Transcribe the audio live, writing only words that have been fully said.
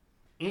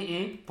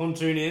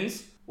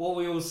Pontunians, what are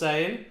we all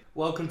saying?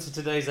 Welcome to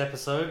today's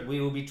episode.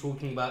 We will be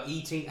talking about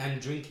eating and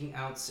drinking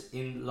out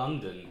in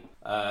London.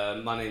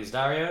 My name is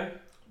Dario.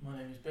 My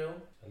name is Bill.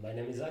 And my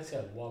name is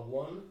Axel.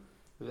 One.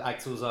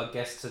 Axel's our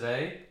guest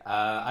today.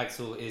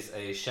 Axel is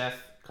a chef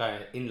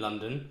in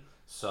London,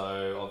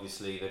 so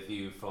obviously the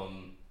view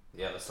from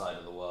the other side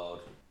of the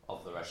world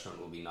of the restaurant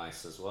will be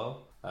nice as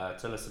well.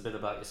 Tell us a bit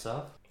about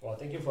yourself. Well,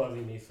 thank you for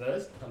having me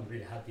first. I'm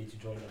really happy to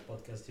join the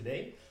podcast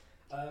today.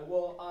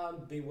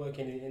 I've been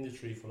working in the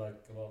industry for like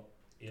about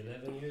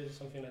 11 years or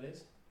something like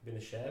this. Been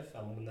a chef.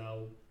 I'm now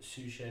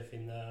sous chef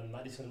in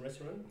Madison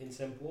restaurant in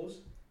St. Paul's.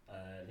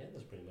 Yeah,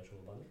 that's pretty much all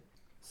about it.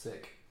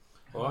 Sick.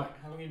 All right.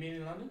 How long have you been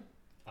in London?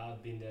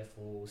 I've been there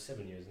for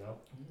 7 years now.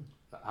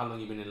 How long have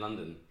you been in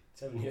London?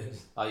 7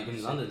 years. Oh, you've been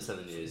in London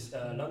 7 years?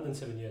 London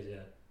 7 years,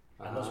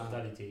 yeah. And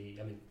hospitality,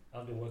 I mean,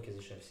 I've been working as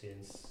a chef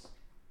since,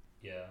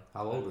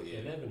 How old were you?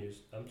 11 years.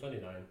 I'm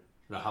 29.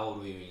 No, how old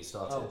were you when you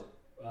started?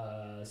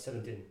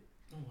 17.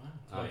 Oh wow.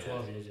 So I'm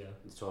 12 years,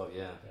 yeah. 12,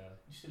 yeah.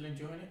 You still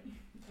enjoying it?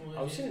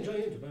 I'm still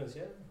enjoying it, to be honest,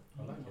 yeah.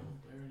 I like it.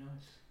 Very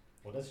nice.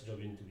 Well, that's a job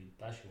you need to be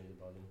passionate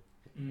about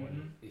it.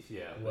 Mm-hmm. If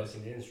You work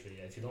in the industry,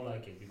 yeah. If you don't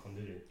like it, you can't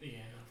do it.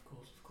 Yeah, no,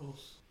 of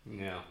course.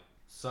 Yeah.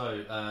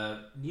 So,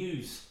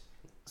 news.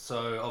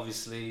 So,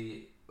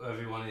 obviously,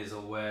 everyone is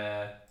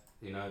aware,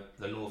 you know,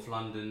 the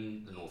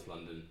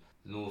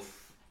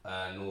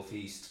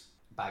Northeast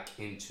back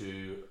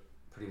into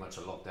pretty much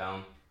a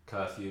lockdown.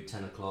 Curfew,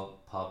 10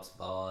 o'clock, pubs,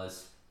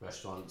 bars,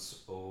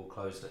 restaurants all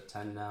closed at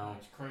 10 now.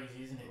 It's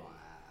crazy, isn't it?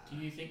 Do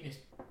you think this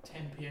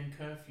 10 p.m.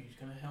 curfew is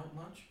going to help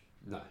much?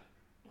 No.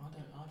 I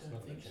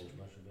don't think so.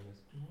 Much, to be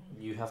honest.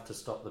 You have to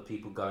stop the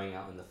people going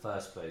out in the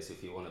first place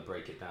if you want to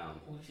break it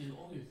down. Well, this is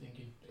all you're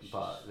thinking.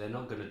 But they're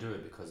not going to do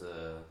it because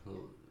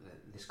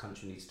this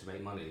country needs to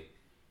make money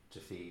to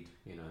feed,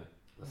 you know,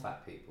 the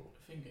fat people.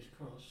 Fingers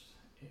crossed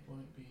it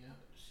won't be that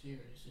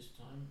serious this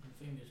time, and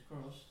fingers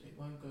crossed it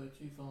won't go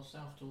too far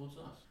south towards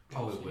us.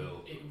 Oh, it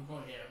will.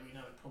 Well, yeah, we know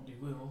it probably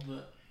will,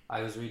 but...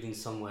 I was reading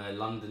somewhere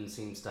London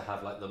seems to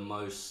have like the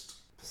most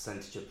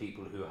percentage of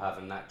people who have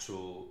a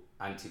natural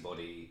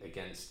antibody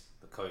against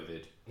the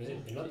COVID. Is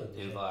it in London?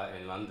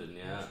 In London,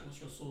 yeah.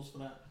 What's your source for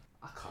that?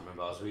 I can't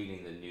remember, I was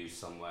reading the news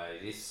somewhere.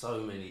 There's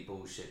so many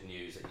bullshit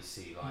news that you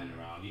see lying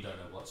around. You don't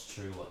know what's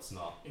true, what's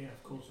not. Yeah,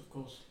 of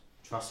course.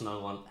 Trust no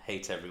one,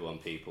 hate everyone,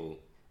 people.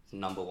 It's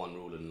number one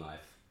rule in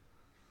life.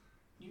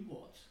 You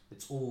what?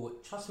 It's all,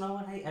 trust no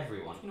one, hate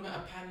everyone. Talking about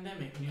a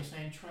pandemic and you're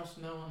saying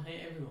trust no one,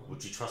 hate everyone.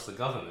 Would you trust the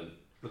government?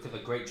 Look at the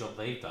great job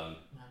they've done.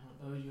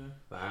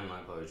 Man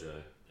like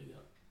Bojo. Big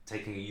up.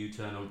 Taking a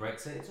U-turn on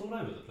Brexit, it's all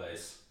over the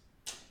place.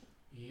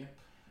 Yep.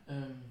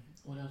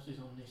 What else is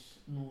on this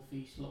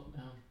northeast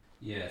lockdown?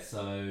 Yeah,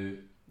 so...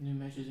 New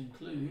measures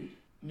include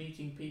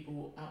meeting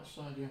people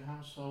outside your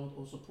household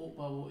or support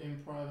bubble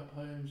in private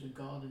homes and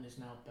garden is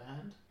now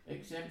banned.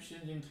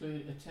 Exemptions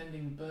include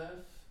attending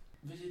birth,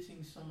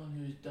 visiting someone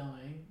who is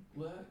dying,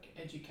 work,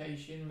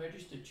 education,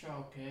 registered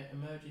childcare,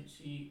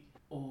 emergency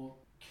or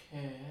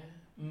care,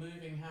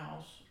 moving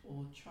house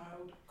or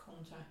child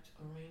contact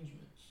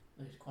arrangements.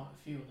 There's quite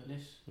a few on the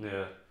list.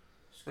 Yeah.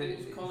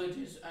 Schools,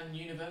 colleges and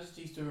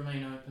universities to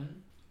remain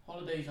open.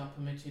 Holidays are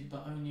permitted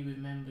but only with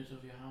members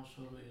of your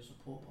household or your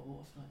support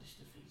bubble. I feel like this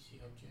defeats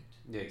the object.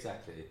 Yeah,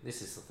 exactly.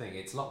 This is the thing.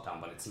 It's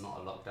lockdown, but it's not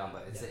a lockdown,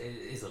 but it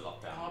is a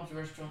lockdown. Pubs,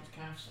 restaurants,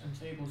 cafes and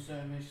table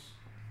service.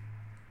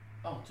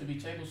 To be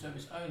table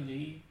service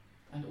only,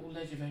 and all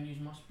leisure venues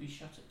must be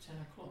shut at 10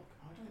 o'clock.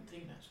 I don't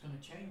think that's going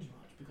to change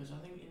much because I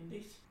think in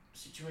this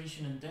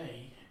situation and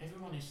day,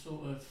 everyone is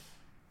sort of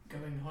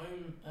going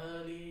home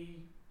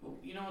early. Well,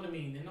 you know what I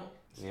mean? They're not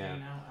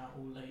staying out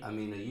all late. I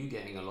mean, are you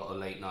getting a lot of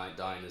late night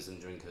diners and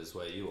drinkers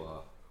where you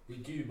are? We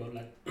do, but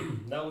like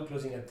now we're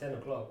closing at 10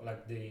 o'clock.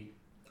 Like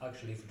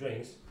actually for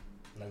drinks,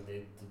 like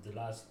the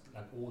last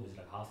like orders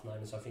like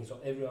 9:30 or something. So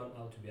everyone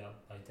out to be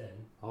out by 10.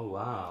 Oh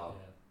wow.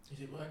 Yeah.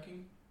 Is it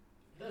working?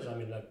 It does. I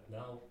mean, like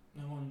now.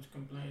 No one's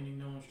complaining.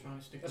 No one's trying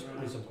to stick There's around.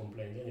 probably some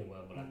complaints anyway,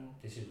 but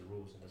like this is the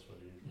rules and that's what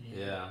it is.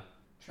 Yeah.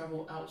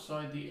 Travel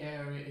outside the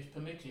area is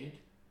permitted,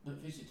 but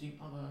visiting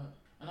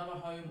another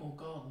home or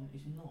garden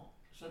is not.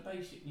 So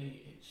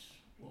basically, it's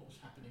what was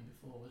happening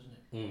before, wasn't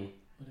it?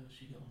 What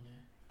else you got on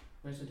there?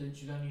 Residents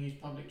should only use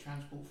public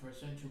transport for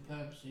essential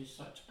purposes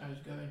such as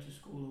going to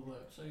school or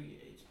work. So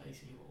it's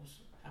basically what was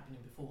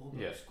happening before.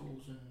 But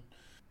schools and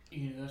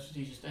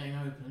universities are staying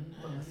open.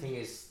 But the thing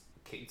is,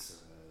 kids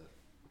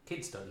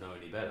don't know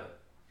any better.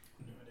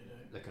 No, they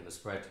don't. They're gonna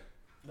spread.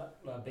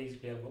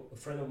 Basically, I've got a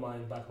friend of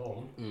mine back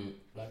home.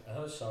 Like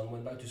her son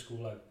went back to school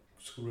like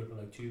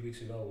 2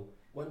 weeks ago.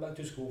 Went back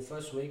to school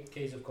first week,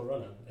 case of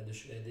corona, and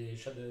they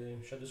shut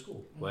the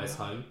school. Where's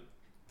home?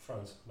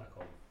 France, back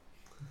home.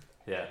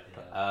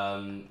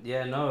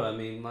 Yeah. No, I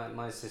mean,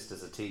 my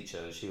sister's a teacher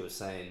and she was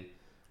saying,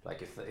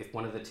 like, if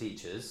one of the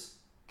teachers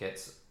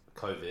gets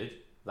COVID,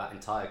 that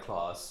entire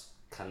class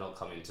cannot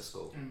come into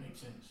school. That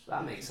makes sense.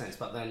 That makes sense,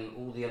 but then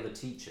all the other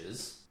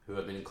teachers who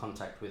have been in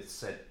contact with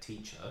said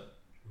teacher,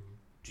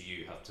 do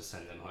you have to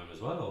send them home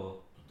as well, or?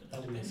 I don't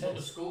That would make Depends on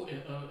the sense. school.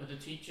 Are the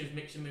teachers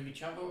mixing with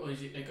each other, or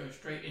is it they go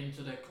straight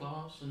into their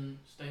class and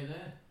stay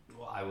there?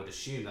 Well, I would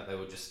assume that they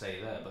would just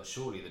stay there, but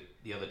surely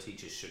the other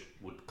teachers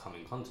would come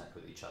in contact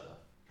with each other.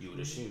 You would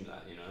assume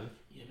that, you know.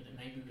 Yeah, but then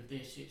maybe with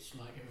this, it's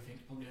like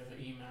everything's probably over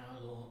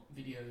email or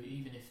video,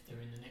 even if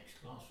they're in the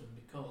next classroom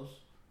because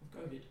of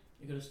COVID.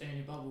 You've got to stay in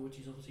your bubble, which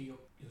is obviously your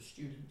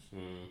students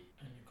and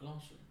your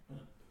classroom.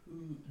 But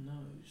who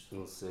knows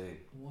We'll see.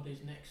 what is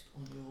next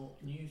on your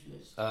news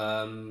list?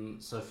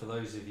 So for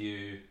those of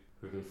you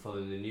who've been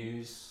following the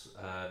news,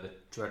 the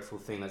dreadful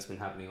thing that's been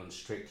happening on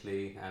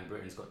Strictly and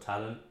Britain's Got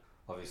Talent.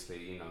 Obviously,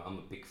 you know, I'm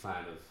a big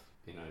fan of,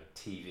 you know,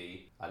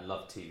 TV. I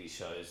love TV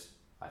shows.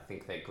 I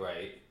think they're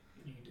great.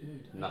 You do,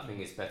 don't Nothing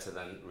you? is better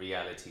than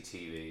reality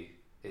TV.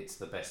 It's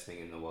the best thing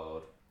in the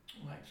world.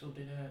 Well, Axel,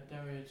 did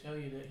Dario tell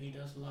you that he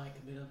does like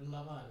a bit of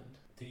Love Island?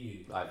 Do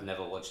you? I've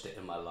never watched it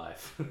in my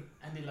life.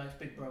 And he likes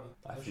Big Brother.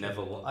 I've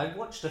never. I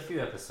watched a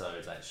few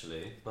episodes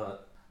actually,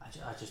 but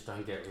I just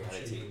don't get I'm sure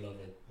reality. you love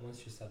it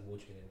once you start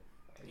watching it.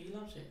 He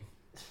loves it.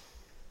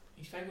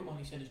 His favourite one,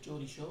 he said, is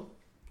Geordie Shore.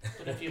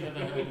 Don't know if you've ever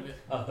heard of it.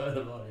 I've heard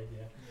about it,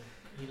 yeah.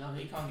 He loves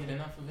it. He can't get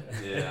enough of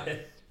it. Yeah.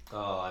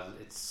 Oh,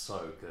 it's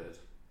so good.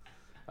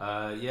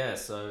 Yeah.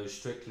 So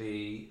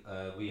Strictly,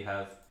 we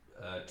have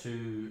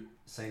two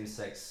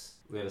same-sex.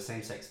 We have a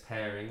same-sex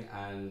pairing,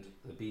 and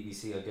the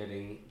BBC are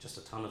getting just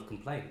a ton of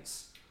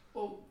complaints.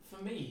 Well,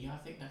 for me, I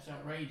think that's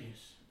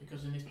outrageous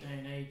because in this day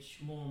and age,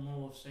 more and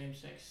more of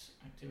same-sex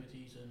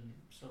activities and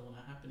so on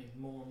are happening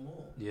more and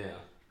more. Yeah.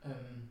 I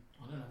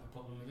don't have a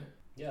problem with it.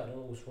 Yeah, I don't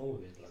know what's wrong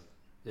with it. Like,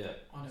 Yeah.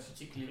 I don't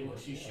particularly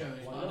watch these Yeah, shows,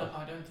 why but not?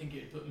 I don't think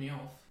it'd put me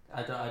off.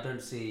 I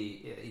don't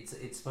see.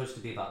 It's supposed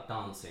to be about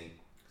dancing.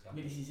 But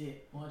this is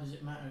it. Why does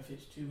it matter if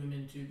it's two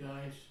women, two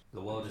guys?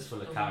 The world It is just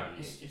full of doesn't-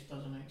 Karens. It just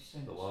doesn't make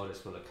sense. The world is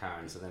full of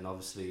Karens, and then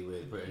obviously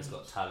with Britain's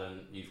Got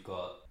Talent, you've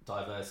got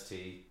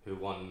Diversity, who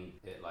won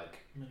it like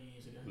Many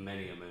years ago.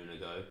 many a moon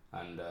ago,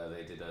 and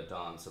they did a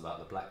dance about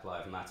the Black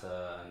Lives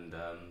Matter, and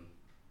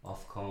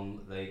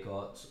Ofcom, they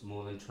got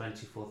more than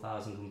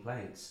 24,000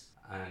 complaints,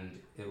 and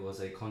it was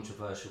a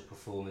controversial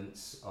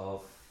performance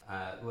of.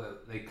 Well,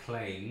 they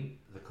claim,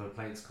 the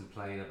complaints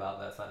complain about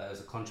the fact that it was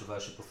a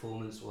controversial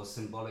performance was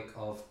symbolic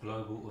of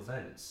global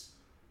events.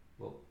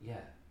 Well, yeah,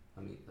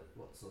 I mean,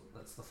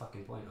 that's the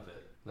fucking point of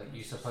it. Like,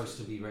 you're supposed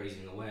to be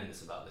raising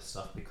awareness about this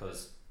stuff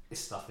because this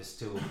stuff is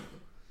still,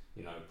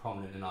 you know,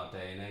 prominent in our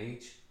day and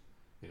age.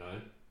 You know,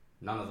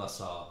 none of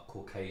us are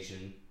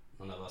Caucasian,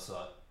 none of us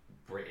are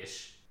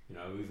British. You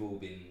know, we've all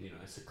been, you know,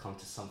 succumbed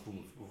to some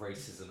form of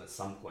racism at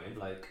some point.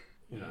 Like,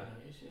 you know,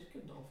 It's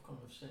good that Ofcom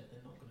have said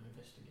they're not going to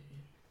investigate it.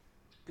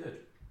 good.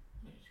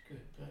 It's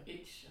good, but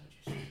it's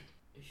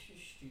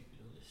just stupid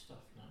all this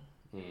stuff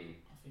now. Mm.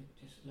 I think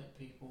just let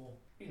people,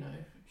 you know,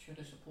 show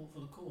their support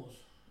for the cause.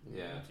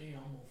 Yeah.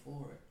 I'm all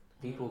for it.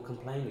 People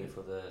complaining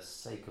for the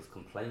sake of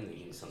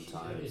complaining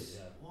sometimes. It is,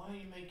 yeah. Why are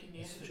you making the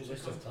It's effort such a to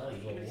waste of time.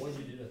 complain? Well, why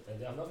do you do that?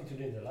 And they have nothing to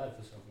do in their life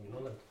or something, you know,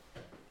 like,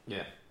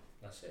 Yeah.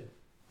 that's it.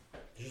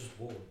 They're just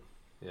bored.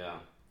 Yeah.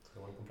 They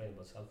want to complain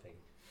about something.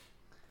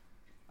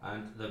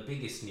 And the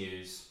biggest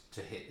news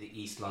to hit the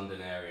East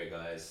London area,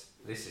 guys,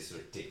 this is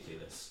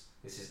ridiculous.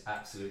 This is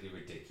absolutely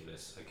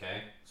ridiculous,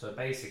 okay? So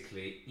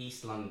basically,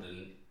 East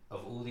London,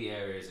 of all the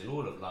areas in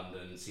all of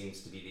London, seems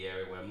to be the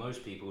area where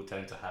most people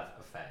tend to have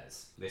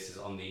affairs. This is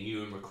on the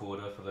Newham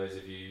Recorder, for those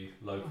of you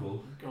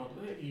local. Oh my god,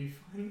 where do you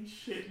find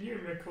shit new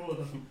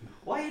recorder?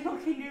 Why are you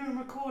knocking Newham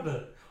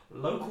Recorder?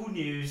 Local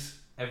news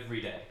every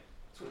day.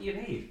 That's what you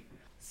need.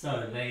 So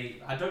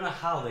I don't know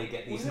how they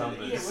get these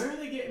numbers. Where are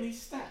they getting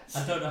these stats?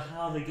 I don't know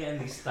how they're getting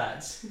these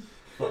stats,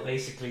 but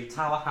basically,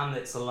 Tower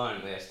Hamlets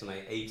alone, they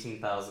estimate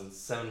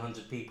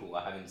 18,700 people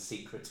are having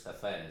secret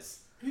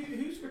affairs.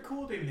 Who's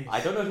recording this? I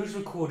don't know who's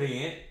recording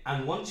it,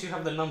 and once you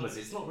have the numbers,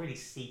 it's not really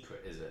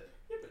secret, is it?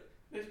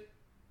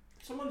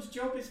 Someone's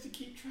job is to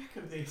keep track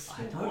of this.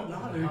 I don't know.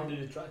 How do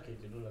they track it?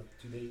 You know, like,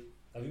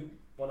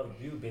 one of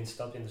you been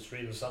stopped in the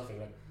street or something,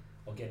 like,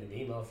 or get an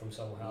email from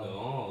somehow?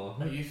 No.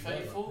 Are you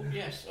faithful?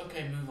 Yes.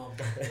 Okay, move on.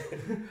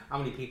 How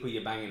many people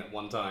you're banging at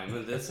one time,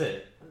 and that's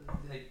it.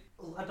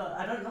 I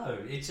don't know.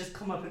 It's just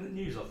come up in the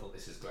news. I thought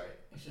this is great.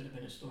 It should have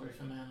been a story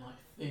for a man like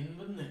Thin,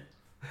 wouldn't it?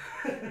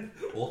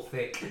 Or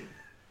thick.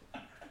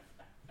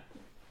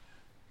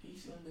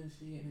 East London's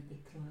seeing a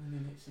decline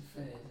in its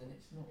affairs, and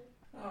it's not.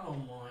 Oh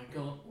my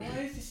god! Why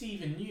is this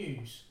even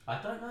news?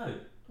 I don't know.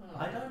 Oh.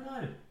 I don't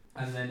know.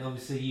 And then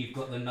obviously you've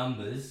got the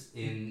numbers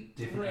in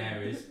different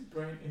areas.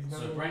 Brent is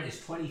So Brent is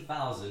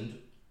 20,000,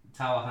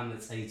 Tower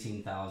Hamlets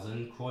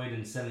 18,000,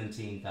 Croydon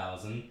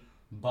 17,000,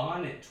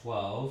 Barnet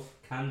 12,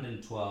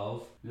 Camden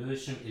 12,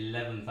 Lewisham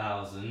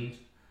 11,000,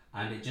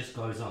 and it just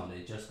goes on.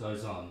 It just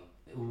goes on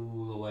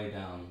all the way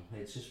down.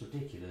 It's just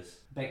ridiculous.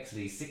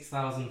 Bexley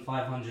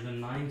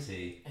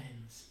 6,590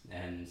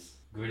 ends.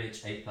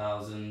 Greenwich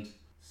 8,000.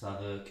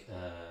 Southwark.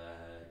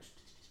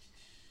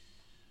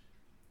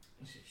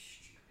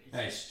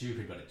 It's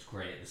stupid, but it's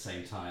great at the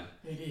same time.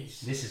 It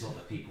is. This is what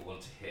the people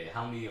want to hear.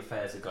 How many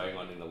affairs are going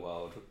on in the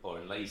world or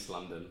in East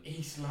London?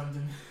 East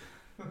London.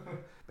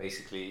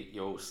 Basically,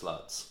 you're all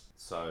sluts.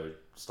 So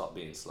stop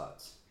being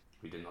sluts.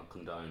 We do not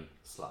condone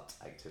slut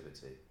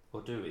activity.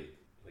 Or do we?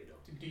 We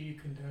don't. Do you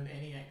condone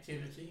any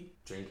activity?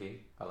 Drinking.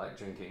 I like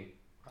drinking.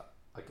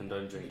 I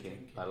condone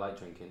drinking. I like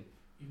drinking.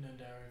 You've known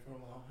Dario for a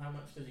while. How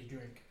much does he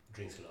drink?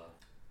 Drinks a lot.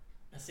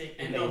 That's it.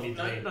 It End made of. me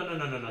drink. No.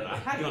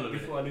 Hang on a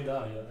minute. Before I knew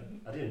that,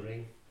 I didn't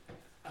drink.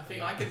 I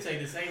think I could say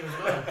the same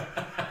as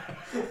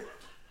well.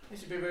 He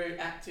should be a very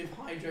active,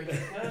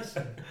 hydrated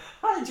person.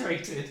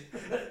 Hydrated.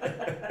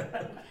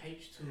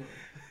 H2O,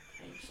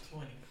 H20.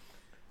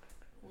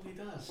 All he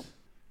does.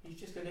 He's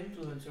just an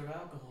influencer of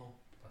alcohol.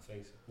 I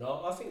think so.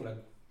 No, I think like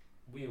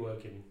we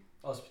work in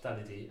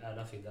hospitality, and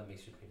I think that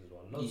makes you drink as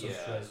well. Lots of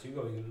stress. You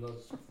go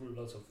through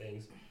lots of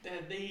things.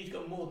 He's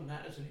got more than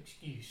that as an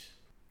excuse.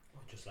 I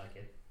just like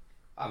it.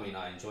 I mean,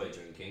 I enjoy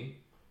drinking.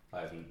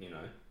 I haven't,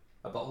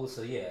 but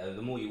also,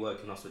 the more you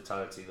work in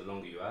hospitality, the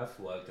longer you have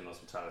worked in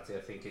hospitality, I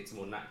think it's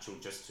more natural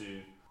just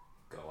to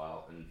go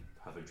out and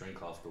have a drink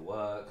after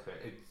work.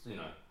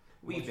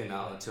 We've been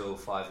out until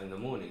 5 in the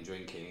morning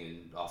drinking,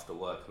 and after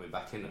work we're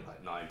back in at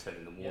like 9, 10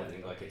 in the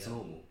morning, it's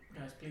normal.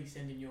 Guys, please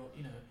send in your,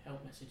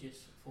 help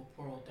messages for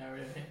poor old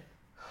Dario here.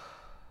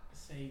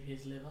 Save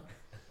his liver.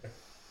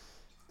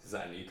 Is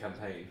that a new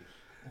campaign?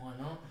 Why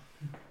not?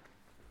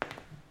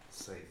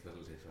 Save the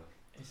liver.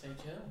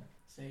 SHL.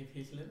 Save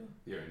his liver.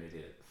 You're an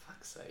idiot.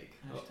 Fuck's sake.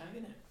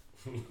 Hashtagging it.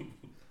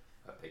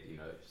 I bet you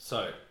know.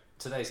 So,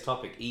 today's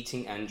topic,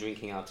 eating and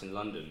drinking out in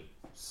London.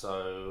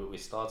 So, we're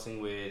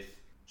starting with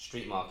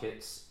street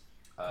markets.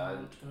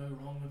 Can't go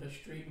wrong with a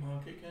street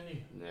market, can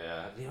you?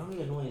 Yeah. The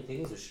only annoying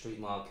things with street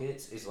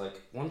markets is like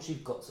once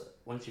you've got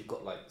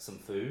like some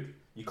food,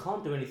 you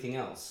can't do anything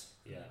else.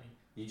 Yeah.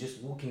 You're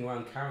just walking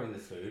around carrying the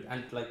food,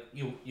 and like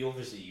you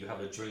obviously you have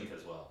a drink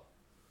as well.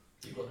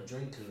 You've got a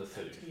drink and the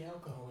food. The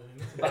alcohol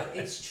in it. But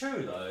it's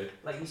true though.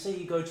 Like you say,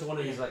 you go to one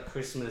of these like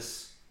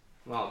Christmas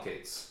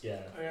markets.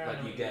 Yeah.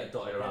 Like you get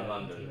dotted around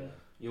London. Yeah.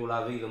 You'll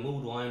have either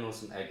mulled wine or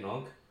some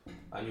eggnog,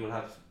 and you'll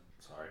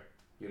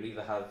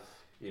either have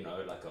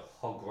like a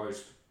hog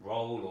roast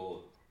roll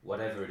or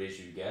whatever it is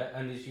you get,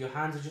 and your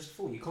hands are just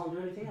full. You can't do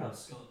anything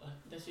else. God,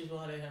 this is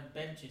why they have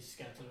benches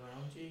scattered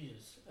around.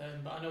 Jesus.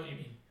 But I know what you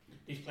mean.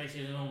 These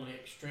places are normally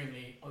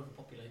extremely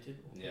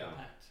overpopulated or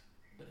packed.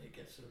 That it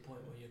gets to the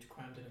point where you're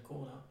crammed in a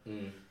corner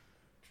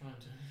trying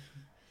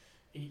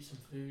to eat some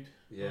food.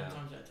 Yeah. 9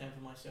 times out of 10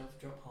 for myself,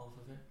 drop half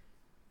of it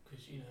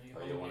because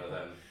You're one of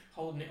them.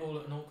 holding it all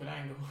at an awkward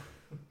angle.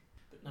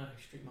 But no,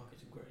 street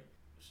markets are great.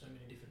 So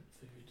many different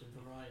foods and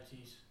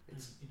varieties.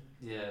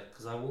 Yeah,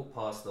 because I walked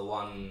past the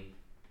one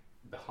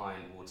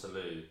behind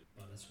Waterloo.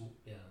 Oh, that's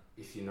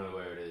If you know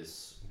where it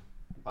is,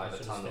 by the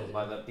That's tunnel, stadium.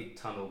 by the big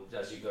tunnel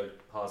as you go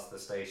past the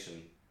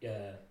station.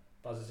 Yeah.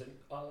 But is it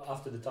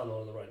after the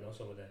tunnel on the right now,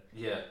 somewhere there?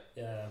 Yeah.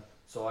 Yeah.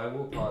 So I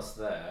walked past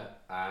there,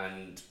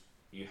 and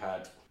you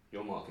had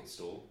your market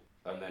stall,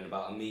 and then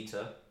about a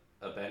metre,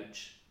 a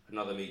bench,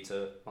 another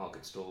metre,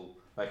 market stall.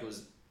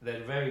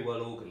 They're very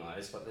well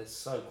organised, but they're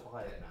so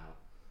quiet now.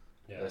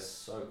 Yeah. They're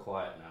so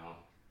quiet now.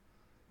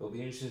 It'll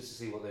be interesting to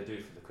see what they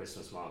do for the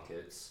Christmas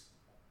markets,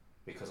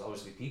 because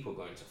obviously people are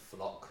going to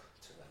flock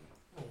to them.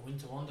 Well,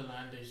 Winter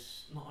Wonderland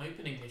is not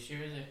opening this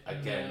year, is it?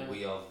 Again,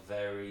 we are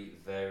very,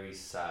 very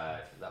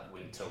sad that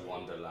Winter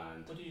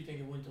Wonderland. What do you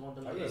think of Winter I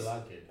Wonderland? really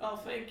like it. Oh,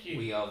 thank you.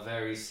 We are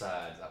very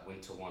sad that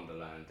Winter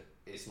Wonderland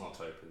is not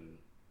open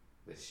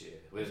this year.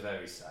 We're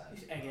very sad.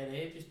 This egghead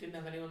here just didn't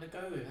have anyone to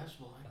go with, that's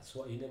why. That's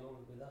what you never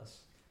want with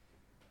us.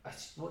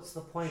 What's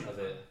the point of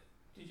it?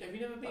 Have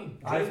you never been?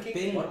 I've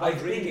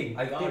Drinking.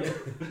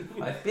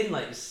 been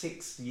like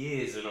 6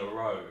 years in a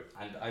row,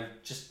 and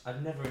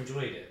I've never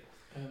enjoyed it.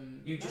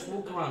 You just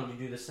walk around, you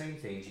do the same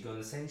things, you go on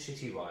the same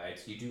shitty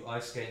rides, you do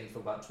ice skating for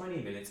about 20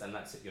 minutes, and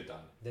that's it, you're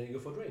done. Then you go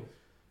for a drink.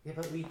 Yeah,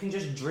 but you can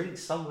just drink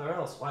somewhere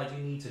else. Why do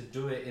you need to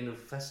do it in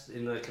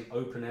in like an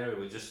open area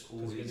with just all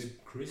Because these? there's a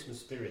Christmas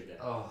spirit there.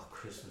 Oh,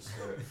 Christmas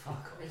spirit! Fuck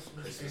off.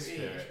 Christmas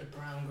spirit. The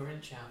brown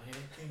Grinch out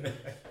here.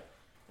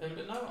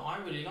 But no, I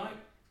really like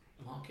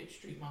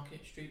street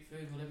market, street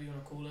food, whatever you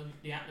want to call them.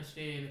 The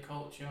atmosphere, the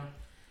culture.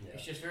 Yeah.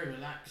 It's just very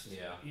relaxed.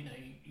 Yeah.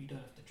 You don't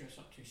have to dress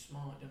up too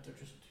smart. You don't have to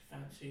dress up too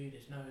fancy.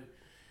 There's no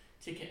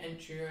ticket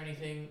entry or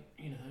anything.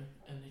 And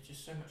there's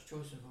just so much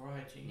choice and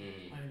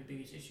variety. My only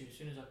biggest issue, as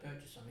soon as I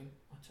purchase something,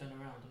 I turn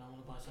around and I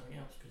want to buy something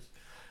else because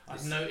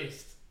I've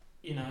noticed.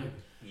 Yeah.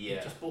 You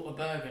just bought a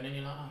burger and then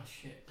you're like, oh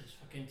shit, there's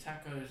fucking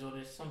tacos or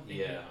there's something.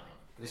 Yeah.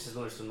 This is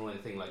the most annoying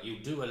thing. Like you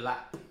do a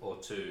lap or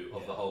two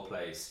of the whole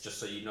place just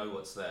so you know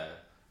what's there,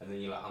 and then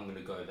you're like, I'm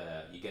gonna go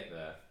there. You get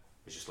there,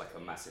 it's just like a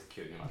massive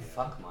queue. And you're like,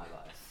 fuck my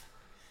life.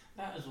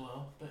 That as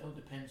well, but it all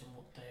depends on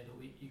what day of the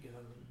week you go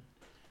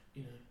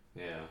and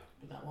Yeah.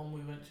 But that one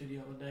we went to the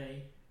other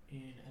day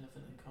in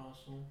Elephant and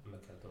Castle.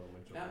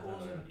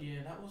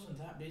 That wasn't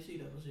that busy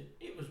though, was it?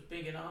 It was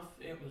big enough,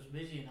 it was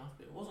busy enough,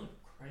 but it wasn't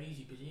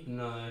crazy busy.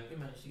 No. We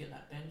managed to get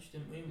that bench,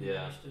 didn't we? We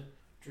managed to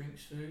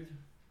drinks, food.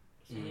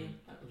 So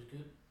that was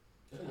good.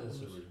 But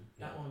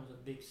that one was a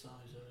big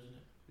size though, isn't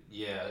it?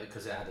 Yeah,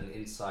 because it had an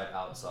inside,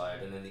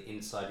 outside, and then the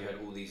inside you had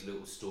all these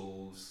little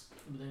stalls.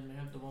 But then we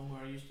had the one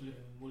where I used to live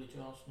in Woolwich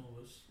Arsenal,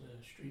 was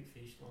the Street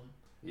Feast one.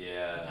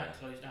 Yeah. But that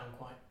closed down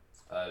quite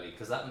early,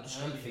 because that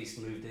Street Early. Feast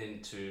moved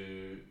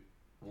into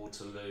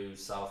Waterloo,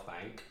 South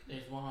Bank.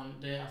 There's one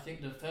there. I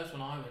think the first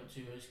one I went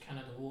to was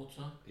Canada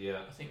Water.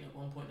 Yeah, I think at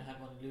one point they had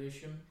one in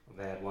Lewisham.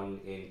 they had one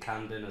in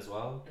Camden as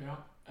well. Yeah.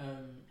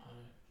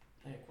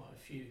 They had quite a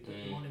few. But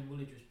the one in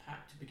Woolwich was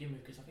packed to begin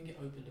with because I think it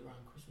opened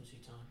around Christmassy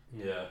time,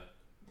 Yeah.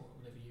 or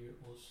whatever year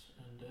it was,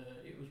 and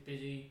it was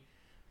busy.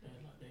 They had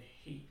like the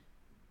heat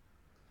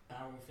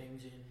barrel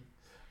things in.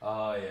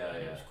 Oh yeah, and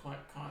it yeah. was quite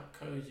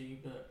cosy,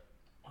 but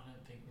I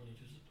don't think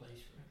Woolwich was the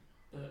place for it.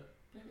 But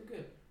they were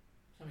good.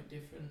 Something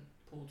different.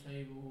 Pool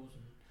tables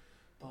and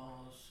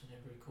bars in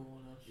every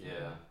corner. So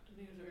Yeah. I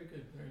think it was very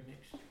good, very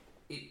mixed.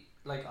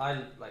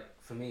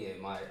 For me,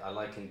 I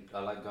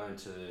like going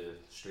to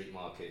street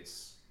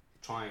markets,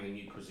 trying a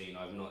new cuisine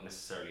I've not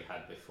necessarily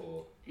had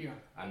before, Yeah.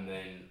 and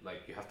then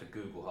like you have to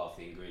Google half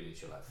the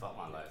ingredients. You're like, fuck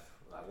my life.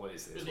 Like, what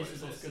is this? But What this is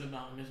is what's this? good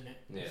about them, isn't it?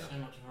 Yeah. There's so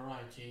much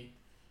variety,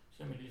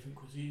 so many different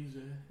cuisines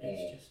there.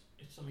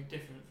 It's something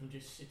different from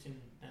just sitting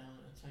down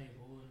at a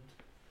table and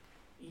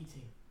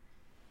eating.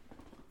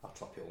 I'll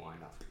top your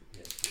wine up.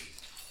 Yes, please.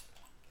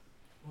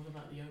 What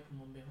about the open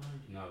one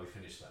behind you? No, we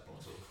finished that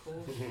bottle. Of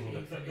course,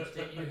 you finished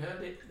it. You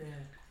heard it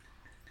there.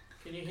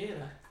 Can you hear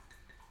that?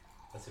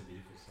 That's a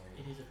beautiful song.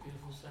 It is a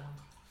beautiful sound.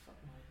 Fuck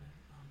my head.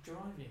 I'm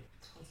driving.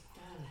 God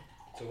damn it.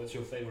 So what's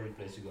your favorite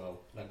place to go?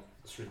 Like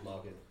street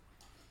market?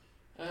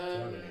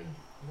 Couldn't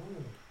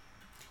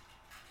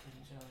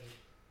tell you.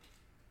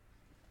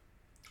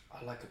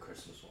 I like a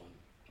Christmas one.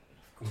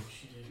 Of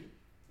course you do.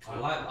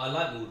 I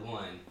like mulled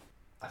wine.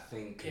 I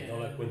think. Yeah. You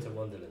don't like Winter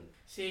Wonderland?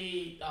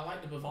 See, I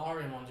like the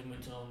Bavarian ones in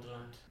Winter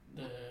Wonderland.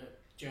 The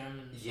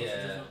German sausages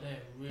Yeah. up there,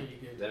 really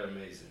good. They're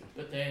amazing.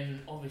 But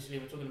then, obviously,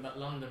 we're talking about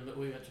London, but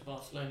we went to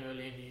Barcelona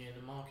earlier in the year,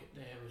 and the market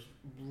there was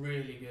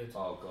really good.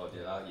 Oh god,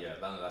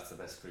 that's the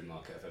best food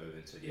market I've ever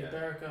been to. The Yeah.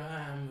 Iberico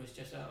ham was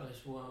just out of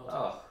this world,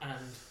 Oh,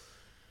 and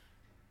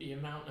the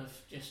amount of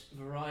just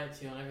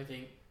variety on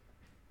everything,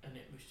 and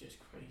it was just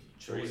crazy.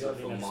 chorizo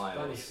for Spanish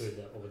miles.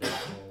 food over there.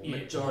 Or Yeah.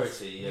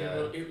 Majority,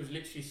 yeah. It was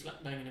literally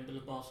slap bang in the middle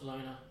of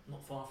Barcelona,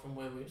 not far from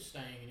where we were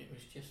staying, and it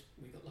was just,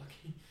 we got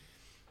lucky.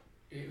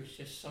 It was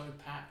just so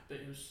packed, but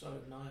it was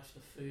so nice. The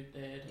food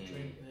there, the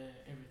drink there,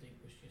 everything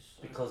was just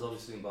so Because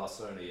obviously in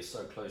Barcelona you're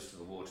so close to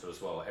the water as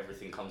well,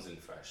 everything comes in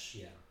fresh.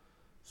 Yeah.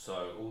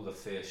 So all the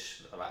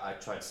fish, like I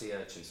tried sea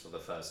urchins for the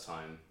first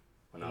time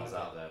when I was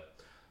out there.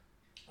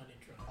 I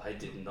didn't try. I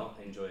did not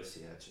enjoy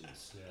sea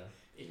urchins. Yeah.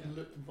 It Yeah.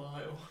 looked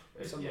vile.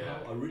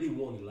 Somehow I really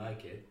want to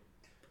like it.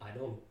 I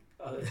don't.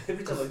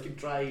 Every time I keep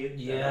trying it, I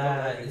Yeah,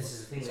 don't like it. this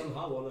is the thing.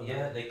 Somehow I want to.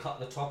 Yeah, they cut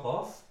the top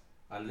off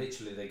and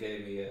literally they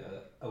gave me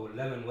a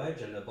lemon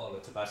wedge and a bottle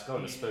of Tabasco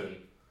and a Yeah.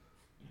 spoon.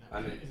 That's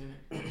And it, isn't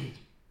it?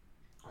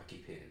 I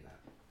keep hitting that.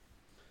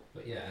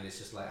 But yeah, and it's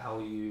just like how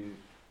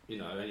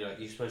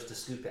you're supposed to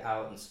scoop it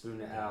out and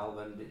spoon it out,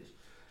 and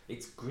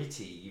it's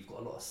gritty. You've got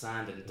a lot of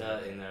sand and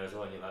dirt in there as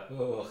well, and you're like,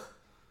 ugh.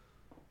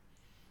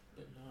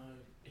 But no,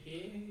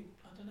 here,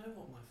 I don't know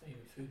what my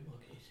favourite food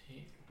market is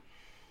here.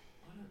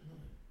 I don't know.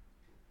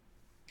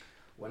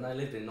 When I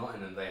lived in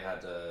Nottingham, they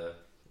had a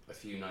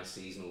few nice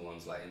seasonal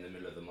ones, like in the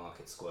middle of the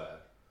market square.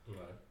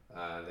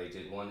 Right. They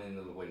did one in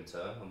the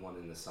winter and one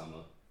in the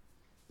summer.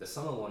 The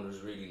summer one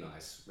was really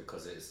nice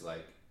because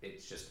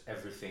it's just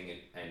everything and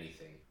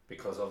anything.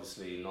 Because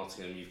obviously in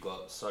Nottingham you've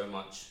got so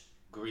much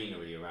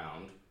greenery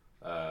around,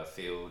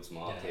 fields,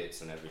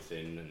 markets and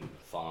everything, and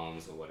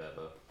farms or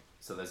whatever.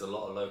 So there's a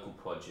lot of local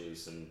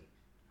produce, and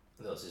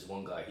there was this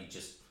one guy, he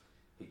just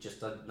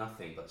done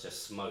nothing but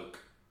just smoke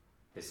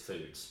his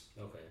foods.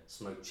 Okay.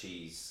 Smoked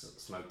cheese,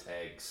 smoked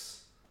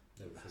eggs,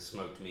 Everything.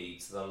 smoked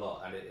meats, a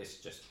lot, and it's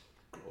just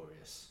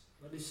glorious.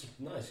 But it's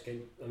nice.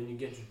 You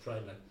get to try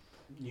like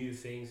new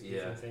things, Yeah.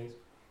 different things,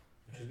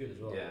 which is good as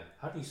well. Yeah.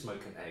 How do you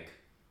smoke an egg?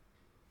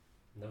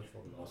 Never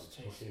thought It about must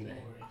taste smoking egg.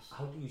 glorious.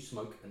 How do you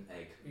smoke an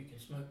egg? You can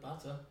smoke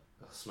butter.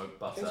 Smoke You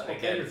butter can smoke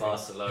again, everything.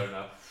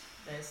 Barcelona.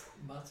 There's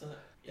butter.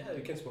 Yeah,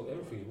 you can smoke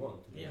everything you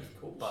want. to be Yeah, honest.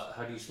 of course. But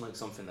how do you smoke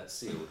something that's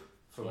sealed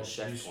from Well, a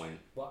chef you s- point?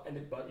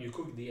 But you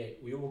cook the egg.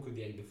 We all cook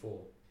the egg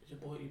before. Is it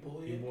you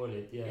boil You it? boil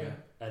it, yeah, Yeah.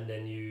 and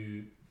then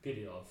you peel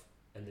it off,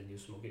 and then you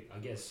smoke it. I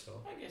guess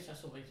so. I guess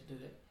that's the way to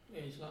do it.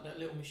 Yeah, it's like that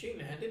little machine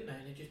they had, didn't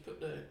they? They just put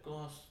the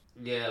glass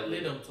Yeah,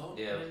 lid on top.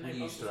 yeah. and then We they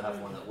used bust to the have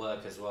smoke one in at it.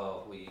 work as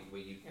well.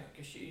 We Yeah,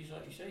 because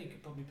like you say, you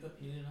could probably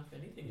put near enough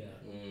anything Yeah.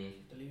 in there. You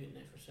have to leave it in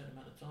there for a certain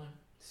amount of time.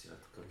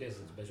 I guess it's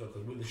the best one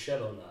because with the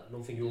shell on that, I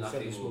don't think you'll feel the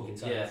Nothing smoke will,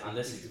 inside. yeah, if you-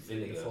 unless if it's you feel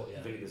the vinegar. thought,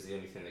 yeah. Vinegar's the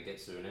only thing that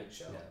gets through an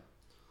eggshell. Yeah.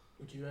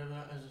 Would you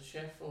ever, as a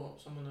chef or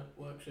someone that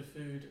works with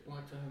food,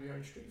 like to have your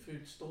own street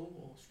food stall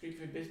or street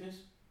food business?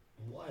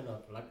 Why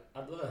not? Like,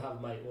 I'd rather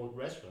have my own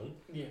restaurant,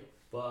 Yeah.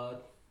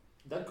 but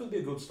that could be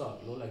a good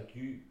start.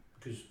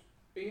 Because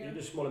Yeah. you do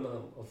a small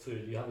amount of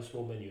food, you have a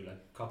small menu, like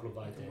a couple of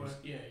You can items,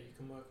 work, you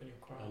can work on your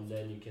craft, and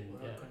then you can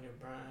work on your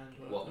brand.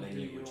 Work What on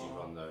menu who would you are.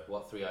 run though?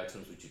 What 3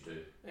 items would you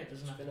do? Yeah, it doesn't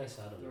It's have to been be nice,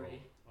 I don't know.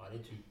 3.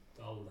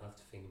 I would have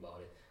to think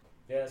about it.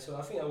 Yeah, so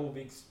I think I will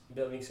be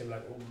building some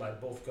like my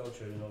both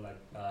culture,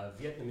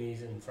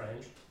 Vietnamese and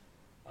French.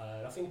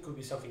 I think it could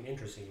be something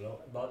interesting,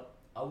 but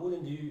I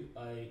wouldn't do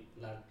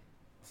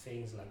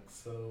things like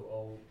pho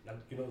or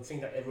like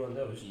things that everyone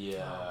knows.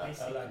 Yeah.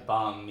 Basically. like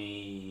Banh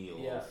mi or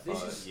Yeah, pho,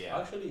 this is yeah.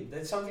 actually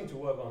there's something to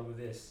work on with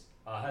this.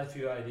 I had a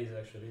few ideas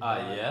actually.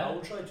 Yeah? I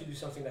will try to do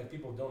something like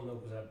people don't know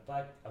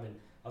because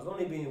I've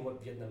only been in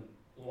Vietnam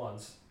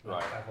once, like,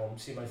 Right. back home,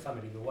 see my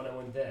family. But when I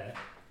went there,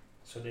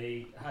 so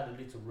they had a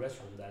little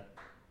restaurant that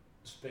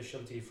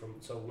specialty from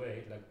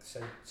Way, like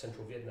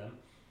central Vietnam,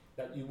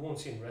 that you won't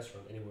see in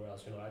restaurant anywhere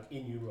else. Like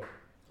in Europe.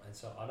 And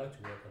so I like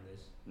to work on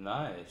this.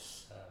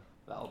 Nice.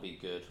 That'll be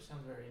good.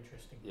 Sounds very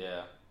interesting.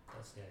 Yeah.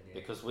 That's the idea.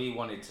 Because we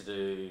wanted to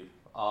do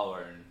our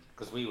own,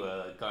 because we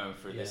were going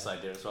through this Yeah.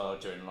 idea as well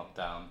during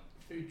lockdown.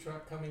 Food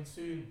truck coming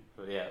soon.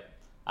 But yeah,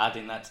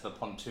 adding that to the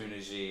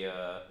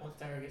Pontoonage, Once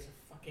Dara gets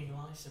a fucking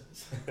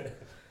license.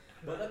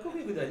 But that could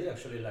be a good idea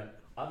actually. Like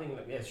having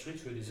street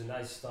food is a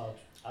nice start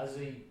as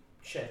a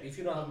chef. If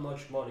you don't have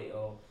much money,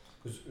 or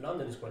because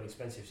London is quite an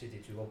expensive city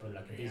to open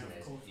like a Yeah, business,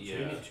 of course. so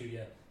you need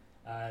to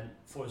and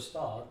for a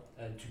start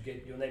and to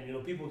get your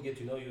name, people get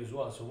to know you as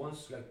well. So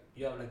once like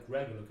you have like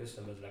regular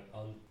customers like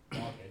on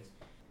markets,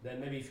 then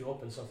maybe if you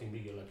open something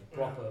bigger like a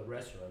proper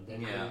restaurant,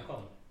 then Yeah. they'll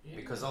come. Yeah,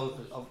 because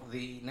of of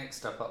the next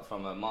step up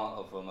from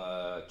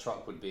a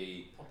truck would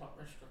be pop-up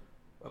restaurant.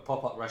 a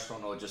pop-up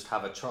restaurant, or just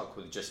have a truck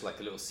with just like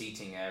a little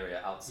seating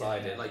area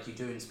outside Yeah. it, like you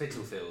do in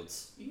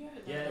Spitalfields. Yeah,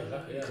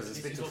 exactly, yeah. 'Cause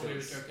it's This is what we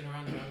were Spitalfields. joking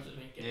around about, isn't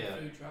it? Get Yeah. a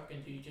food truck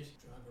and you just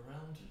drive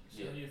around,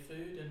 sell Yeah. your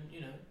food, and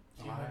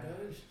see how it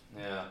goes.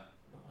 Yeah.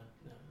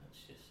 No, that's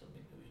just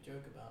something that we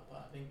joke about. But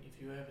I think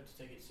if you were ever to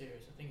take it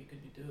serious, I think it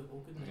could be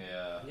doable, couldn't it?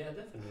 Yeah. Yeah,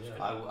 definitely.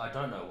 Yeah. I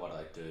don't know what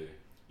I'd do.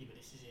 Yeah, but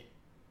this is it.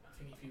 I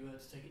think if you were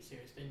to take it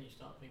serious, then you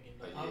start thinking.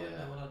 But But I wouldn't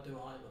yeah. know what I'd do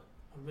either.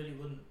 I really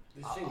wouldn't.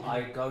 This thing,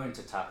 I go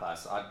into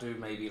tapas. I do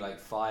maybe like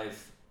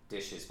 5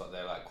 dishes, but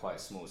they're like quite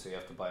small, so you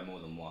have to buy more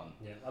than one.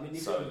 yeah, I mean,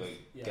 if So you have,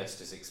 the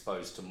guest is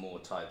exposed to more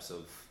types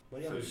of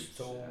when you have a foods,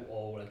 stall yeah.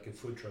 or like a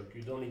food truck,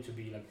 you don't need to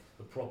be like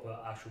a proper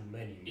actual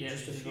menu. Yeah,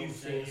 Just a this is few not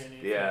things. saying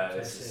anything. Yeah, That's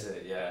this is it.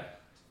 it. Yeah.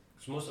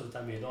 Because most of the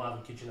time you don't have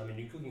a kitchen. I mean,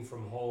 you're cooking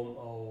from home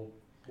or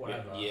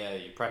whatever. Yeah,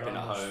 you're You prepping don't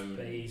at have much home.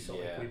 space or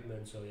Yeah.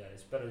 equipment, so yeah,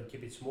 it's better to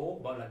keep it small,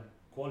 but like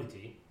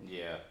quality.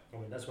 Yeah. I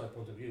mean, that's my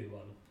point of view.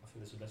 I think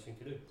that's the best thing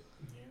to do.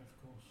 Yeah,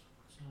 of course.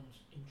 Sounds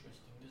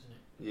interesting, doesn't it?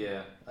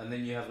 Yeah, and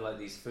then you have like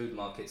these food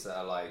markets that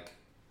are like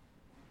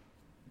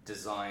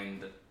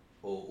designed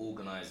or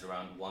organized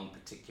around one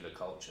particular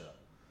culture.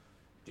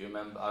 Do you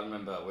remember? I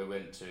remember we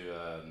went to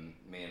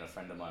me and a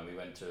friend of mine. We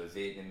went to a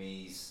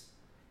Vietnamese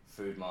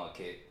food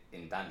market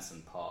in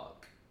Danson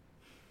Park.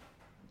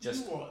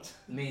 Just You what?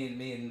 me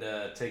and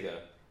Tigger.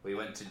 We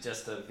went to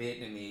just a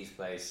Vietnamese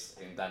place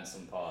in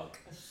Danson Park.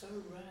 That's so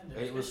random.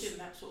 It was- especially in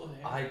that sort of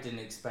area. I didn't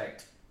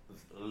expect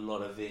a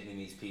lot of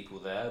Vietnamese people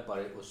there, but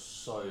it was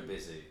so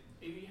busy.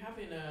 If you have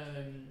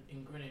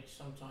in Greenwich,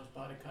 sometimes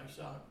by the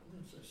Caesar,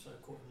 it's a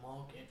so-called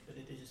market, but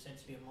it is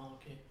essentially a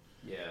market.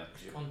 Yeah.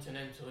 It's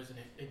continental, isn't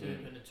it? They do it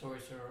Mm. when the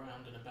tourists are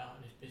around and about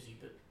and it's busy,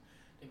 but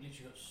they've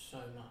literally got so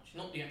much.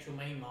 Not the actual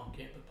main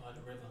market, but by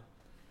the river.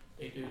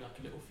 They do like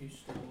a little few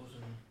stores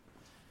and.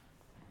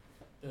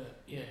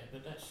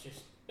 But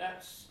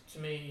that's to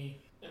me,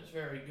 that's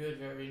very good,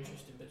 very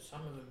interesting. But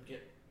some of them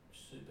get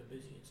super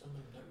busy and some of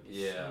them don't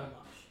really Yeah. sell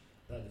much.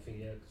 That's the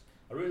thing, yeah.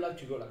 I really like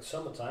to go like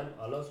summertime.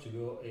 I love to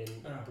go in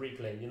Brick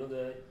Lane. You know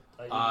the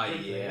Brick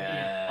Lane?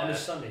 Yeah. On a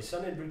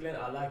Sunday Brick Lane,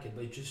 I like it,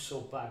 but it's just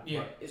so packed. Yeah,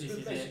 But it's a this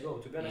good is place it. to go.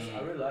 To be honest, I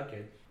Mm. really like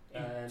it.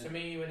 And To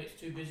me, when it's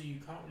too busy, you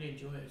can't really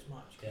enjoy it as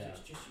much because Yeah. it's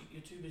just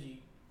you're too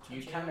busy. You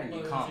touching can and you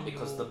elbows can't and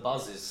because you're- the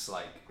buzz is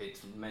like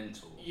it's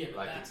mental. Yeah, but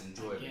like that- it's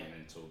enjoyably yeah.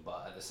 mental,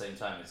 but at the same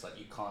time it's like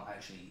you can't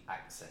actually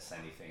access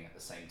anything at the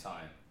same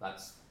time.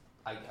 That's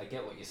I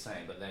get what you're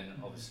saying, but then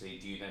Mhm. obviously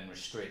do you then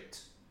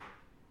restrict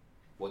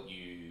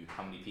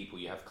how many people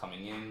you have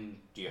coming in?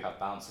 Do you have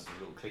bouncers with a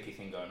little clicky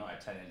thing going,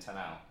 alright, 10 in, 10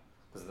 out?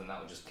 Because then that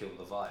would just kill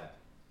the vibe.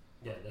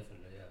 yeah,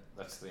 definitely, yeah.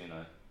 That's the Of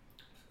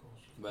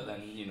course. But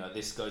then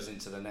this goes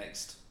into the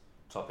next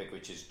topic,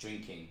 which is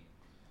drinking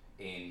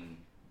in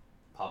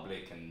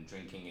public and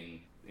drinking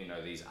in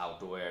these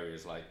outdoor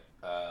areas. Like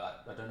I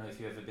don't know if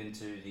you've ever been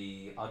to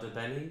the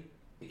Udderbelly,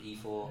 the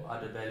E4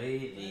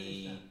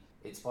 Udderbelly.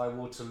 It's by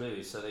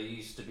Waterloo. So there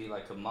used to be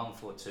like a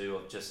month or two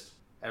of just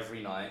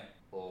every night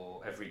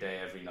or every day,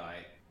 every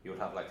night you would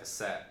have like a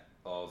set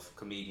of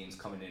comedians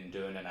coming in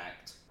doing an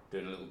act,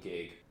 doing a little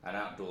gig, and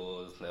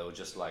outdoors there were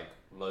just like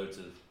loads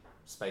of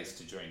space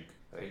to drink.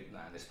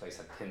 This place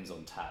had Pimm's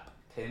on tap.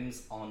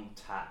 Pimm's on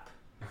tap.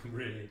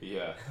 Really?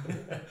 Yeah.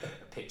 A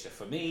picture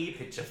for me,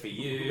 picture for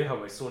you,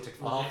 and we sorted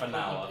for Was half it an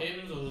proper hour.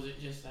 Pimm's or was it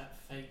just that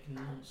fake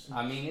nonsense?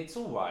 I mean, it's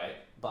alright,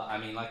 but I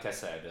mean, like I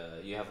said,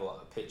 you have a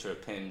picture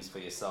of Pimm's for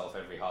yourself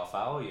every half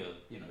hour,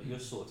 you're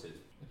sorted.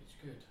 It's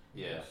good.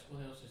 Yeah.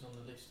 What else is on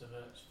the list of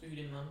food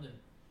in London?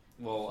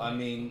 Well, I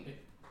mean,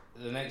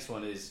 the next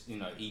one is,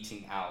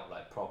 eating out,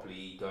 like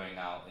properly going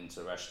out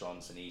into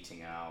restaurants and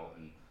eating out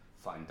and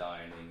fine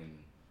dining and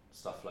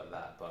stuff like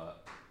that,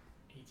 but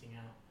Eating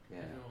out. yeah.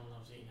 Everyone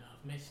loves eating out.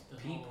 I've missed the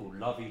People whole...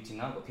 love eating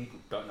out, but people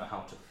don't know how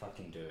to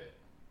fucking do it.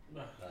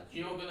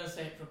 You're going to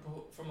say it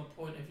from a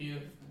point of view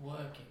of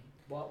working.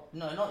 Well,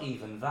 No, not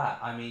even that.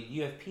 I mean,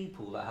 you have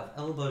people that have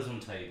elbows on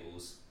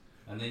tables,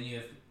 and then you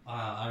have.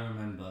 I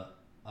remember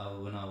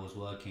when I was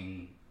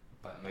working,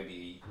 but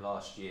maybe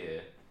last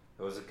year,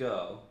 there was a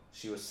girl.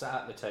 She was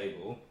sat at the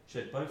table. She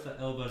had both her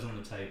elbows on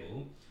the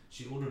table.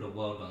 She ordered a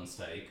well done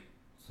steak,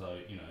 so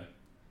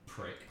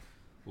prick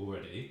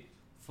already.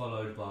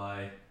 Followed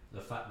by the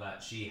fact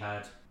that she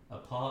had a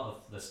part of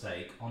the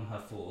steak on her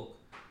fork,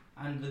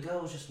 and the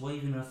girl was just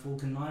waving her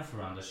fork and knife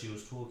around as she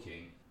was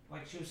talking.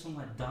 Like she was some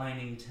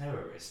dining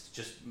terrorist.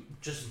 Just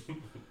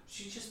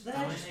she's just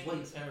there. Just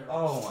wait.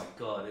 Oh my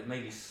god, it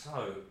made me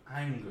so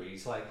angry.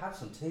 It's like, have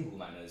some table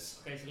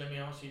manners. Okay, so let me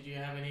ask you: do you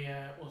have any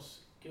what's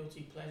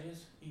guilty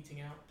pleasures?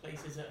 Eating out,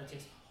 places that are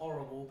just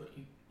horrible, but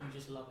you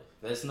just love it.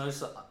 There's no.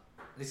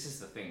 This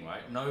is the thing,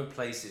 right? No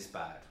place is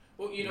bad.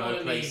 Well, you know no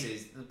what place I mean.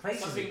 Is the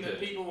places Something are that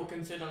good. people will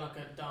consider like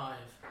a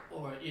dive,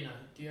 or do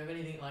you have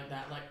anything like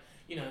that? Like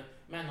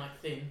man like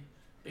Thin,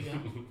 big up,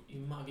 you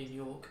mug in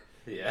York.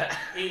 Yeah.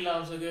 He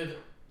loves a good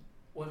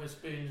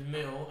Weatherspoons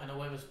meal and a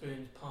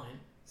Weatherspoons pint.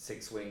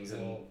 6 wings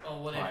and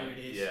or whatever pint.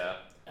 it is. Yeah.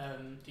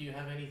 Do you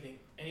have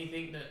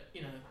anything that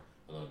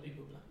a lot of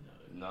people are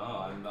like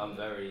no? No, I'm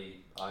very.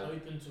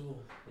 Open to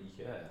all.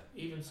 Yeah.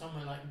 Even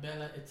somewhere like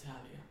Bella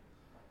Italia.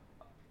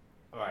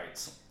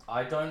 Right.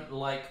 I don't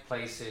like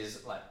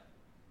places like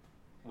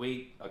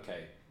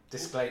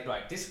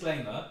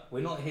disclaimer,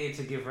 we're not here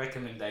to give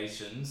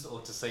recommendations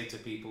or to say to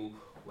people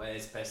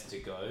where's best to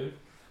go,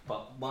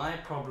 but my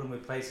problem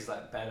with places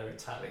like Bella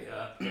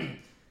Italia,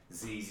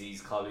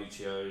 Zizzi's,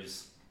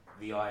 Carluccio's,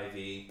 the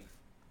Ivy,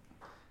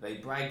 they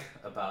brag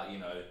about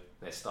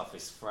their stuff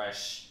is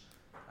fresh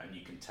and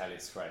you can tell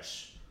it's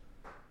fresh.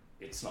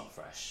 It's not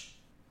fresh,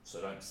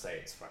 so don't say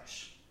it's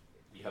fresh.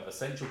 You have a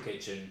central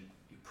kitchen,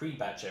 you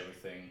pre-batch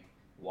everything.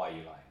 Why are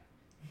you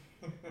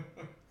lying?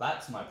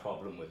 That's my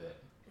problem with it.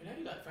 You know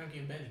you like Frankie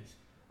and Benny's.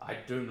 I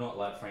do not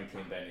like Frankie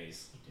and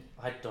Benny's. You do.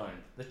 I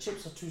don't. The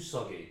chips are too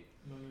soggy.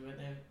 When we went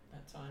there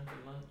that time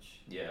for lunch.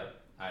 Yeah,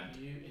 and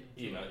you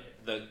enjoyed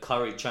it. the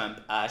curry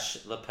champ Ash,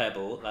 the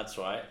Pebble. That's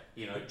right.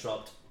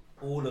 Dropped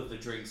all of the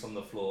drinks on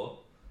the floor.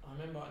 I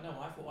remember. No,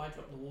 I thought I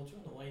dropped the water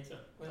on the waiter.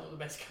 We're not the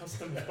best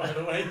customers, by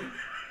the way.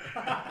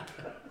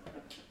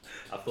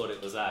 I thought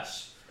it was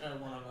Ash.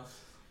 One of us.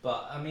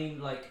 But I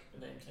mean,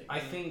 I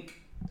think. think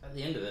at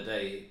the end of the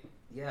day,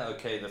 yeah,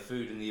 okay, the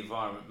food and the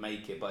environment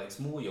make it, but it's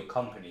more your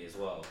company as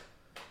well.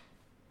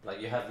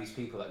 Like you have these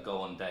people that go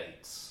on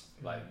dates,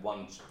 like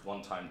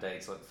one-time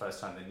dates. Like the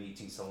first time they're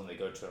meeting someone, they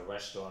go to a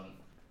restaurant.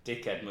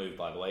 Dickhead move,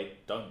 by the way.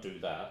 Don't do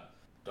that.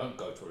 Don't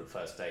go to a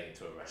first date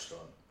to a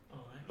restaurant.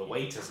 Alright. The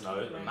waiters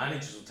know, the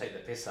managers will take the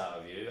piss out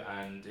of you,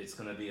 and it's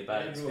going to be a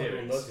bad experience.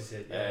 Everyone will notice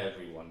it. Yeah.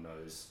 Everyone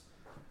knows.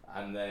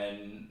 And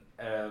then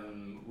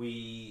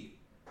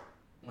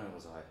when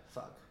was I?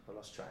 Fuck, I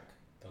lost track.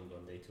 Don't go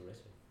on date to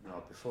restaurant.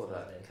 No, before Before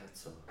that.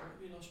 that. What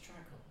have we lost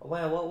track of?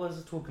 Well, what was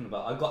I talking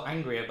about? I got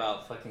angry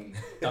about fucking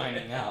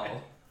dining out.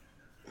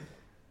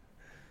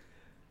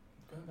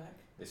 Go back.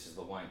 This is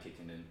the wine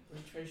kicking in.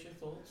 Retrace your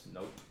thoughts.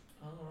 Nope.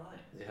 Alright.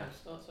 Yeah. Let's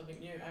start something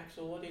new.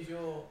 Axel, what is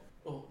your...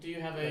 Well, do you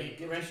have a Like,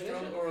 guilty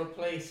restaurant pleasure? or a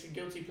place, a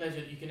guilty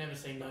pleasure that you can never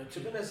say no to? To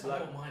be honest, I know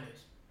like- what mine is.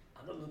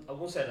 I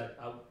won't say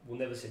I will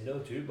never say no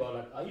to,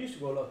 but I used to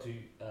go a lot to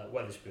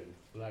Weatherspoon.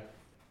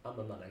 I'm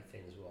a man like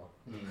Thin as well.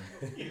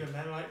 He's a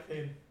man like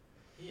Thin.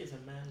 He is a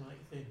man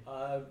like Thin.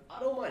 I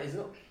don't mind.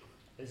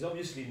 It's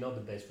obviously not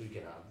the best food you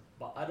can have,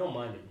 but I don't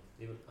mind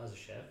it even as a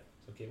chef.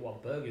 It's okay. Well,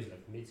 burgers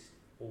meat's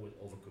always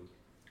overcooked,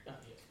 Oh,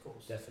 yeah, of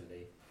course.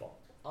 definitely. But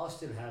I'll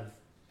still have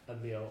a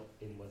meal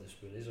in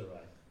Weatherspoon. It's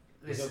alright.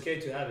 This- It's okay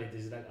to have it.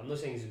 I'm not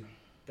saying it's the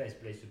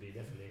best place to be,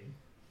 definitely.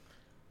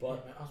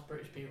 But Yeah, us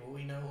British people,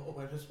 we know what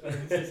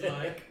Weatherspoons is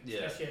like, Yeah.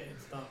 especially in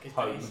its darkest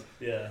Home. days.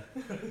 yeah,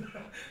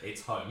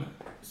 It's home.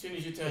 As soon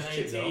as you turn It's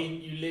cheap, 18,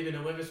 you live in a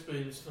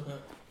Weatherspoons for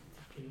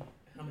fucking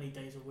how many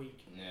days a week?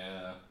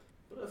 Yeah.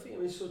 but I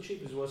think it's so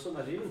cheap as well.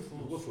 Sometimes even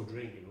go for a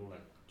drink, like.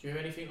 Do you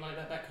have anything like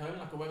that back home,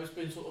 like a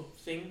Weatherspoon sort of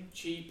thing,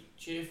 cheap,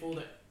 cheerful,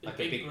 that is Like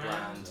a big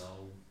brand.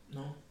 No.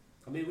 No.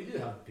 I mean, we do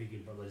have big in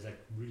pub, but it's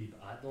really.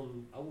 I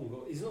wouldn't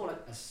go. It's not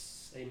like the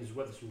same as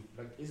Weatherspoon.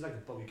 It's like a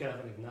pub. You can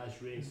have nice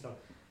drinks stuff.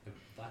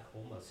 Back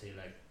home, I'd say it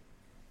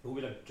would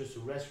be just a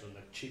restaurant,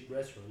 cheap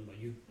restaurant, but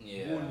you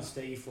Yeah. wouldn't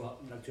stay for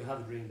to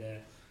have a drink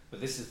there. But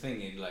this is the thing,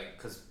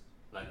 because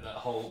that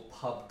whole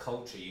pub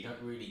culture, you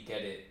don't really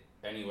get it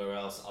anywhere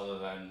else other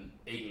than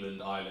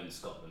England, Ireland,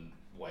 Scotland,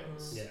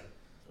 Wales. Yeah.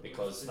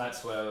 Because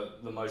that's where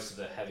the most of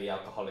the heavy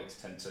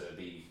alcoholics tend to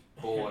be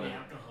born The and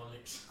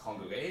alcoholics.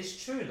 congregate.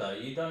 It's true though,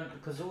 you don't,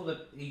 because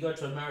you go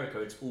to America,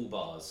 it's all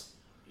bars.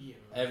 Yeah.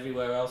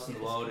 Everywhere else in the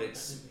Yeah, world,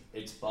 it's-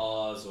 it's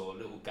bars or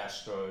little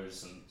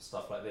gastros and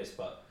stuff like this.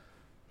 But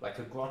like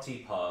a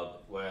grotty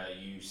pub where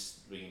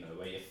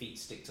where your feet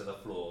stick to the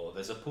floor.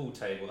 There's a pool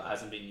table that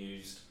hasn't been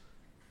used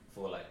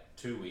for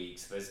 2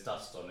 weeks. There's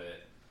dust on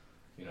it.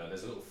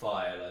 There's a little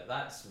fire.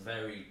 That's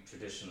very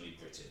traditionally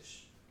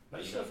British.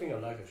 That's you know, something I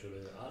like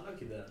actually. I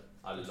like it there.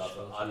 I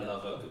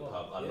love a good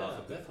pub. I love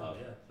a good pub.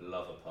 Yeah.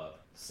 Love a pub.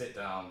 Sit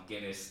down,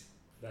 Guinness,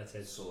 That's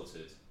it.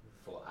 sorted.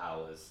 for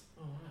hours.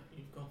 Alright,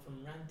 you've gone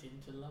from ranting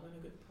to loving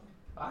a good pub.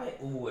 I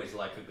always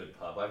like a good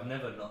pub. I've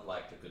never not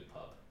liked a good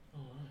pub.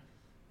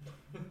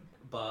 Alright.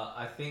 But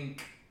I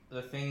think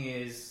the thing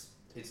is,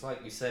 it's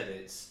like you said,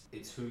 it's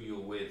who you're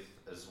with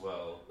as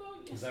well. Well,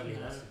 yes, Exactly. you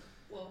know. That's,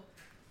 Well,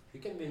 you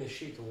can be in a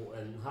shithole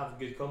and have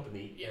good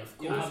company. Yeah, and of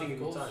you're course, having a of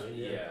good course. time.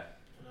 Yeah.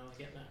 you know, I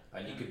get that.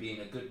 And you could be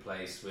in a good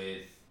place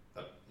with,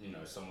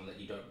 someone that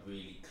you don't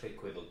really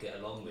click with or get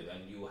along with,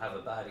 and you'll have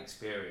a bad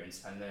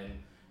experience, and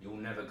then you'll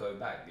never go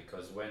back,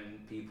 because when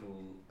people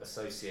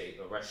associate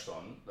a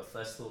restaurant, the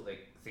first thought they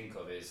think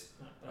of is,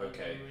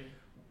 Okay.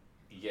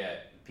 yeah,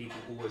 people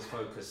always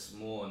focus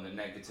more on the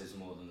negatives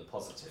more than the Of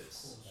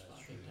positives. course,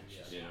 That's I think true, that's yeah.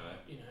 just You how,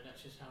 know.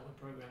 that's just how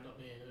we're programmed up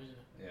here, though, isn't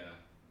it? Yeah.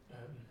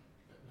 But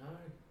no.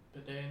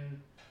 But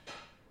then,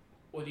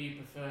 what do you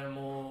prefer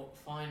more?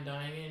 Fine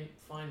dining,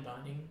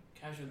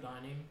 casual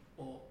dining,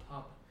 or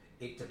pub?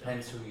 It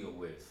depends who you're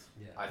with.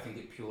 Yeah. I think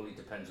it purely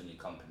depends on your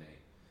company.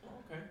 Oh,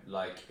 okay.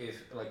 Like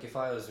if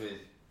I was with,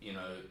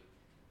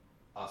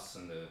 us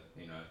and the,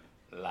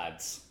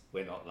 lads,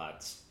 we're not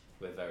lads.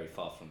 We're very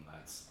far from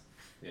lads,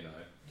 You don't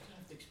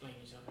have to explain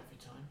yourself every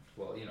time.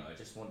 Well, I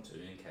just want to,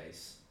 in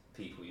case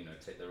people,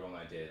 take the wrong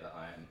idea that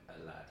I am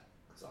a lad,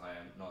 because I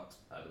am not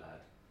a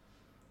lad.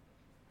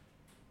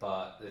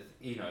 But,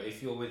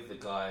 if you're with the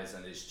guys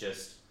and it's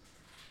just,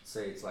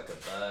 say it's like a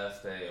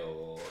birthday,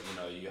 or,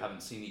 you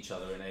haven't seen each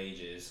other in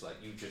ages, like,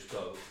 you just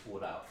go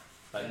all out.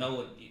 Like, no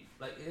one,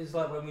 it's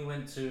like when we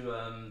went to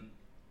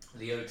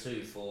the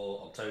O2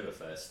 for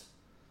Oktoberfest.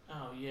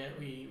 Oh yeah,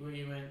 we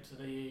went to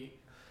the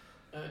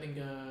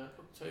Erdinger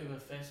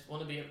Oktoberfest,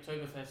 wannabe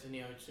Oktoberfest in the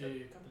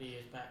O2 a couple of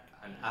years back.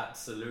 And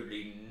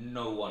absolutely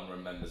no one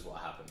remembers what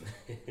happened.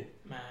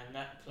 Man,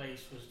 that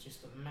place was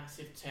just a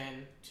massive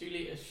tent, 2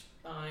 litre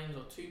steins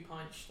or 2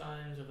 pint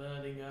steins of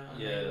Erdinger, and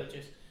Yeah. they were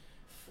just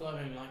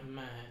flowing like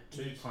mad.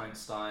 2 pint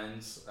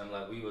steins, and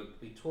like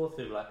we tore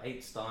through like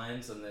 8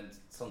 steins, and then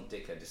some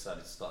dickhead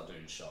decided to start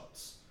doing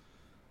shots.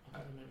 I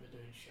don't remember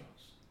doing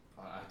shots.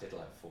 I did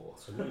like 4.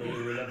 So none of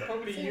you remember.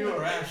 Probably you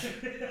or Ash.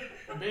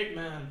 Big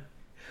man.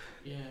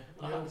 Yeah,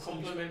 we I all have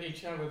compliment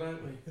each other,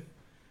 don't we?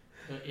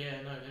 But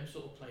yeah, no, them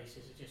sort of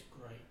places are just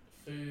great.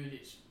 Food,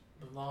 it's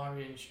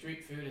Bavarian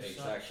street food as such.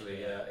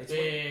 Exactly, yeah. It's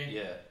Beer.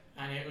 yeah.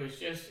 And it was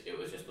just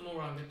an all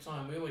round good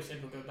time. We always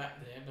said we'll go back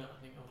there, but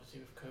I think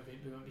obviously with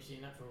COVID we won't be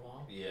seeing that for a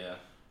while. Yeah.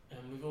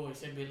 And we've always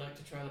said we'd like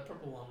to try the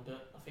proper one,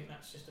 but I think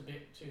that's just a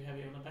bit too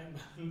heavy on the bank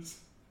balance.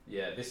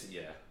 Yeah,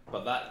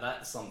 but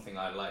that's something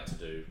I like to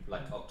do,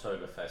 like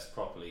Oktoberfest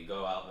properly,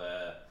 go out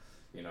there,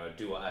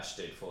 do what Ash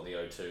did for the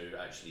O2,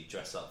 actually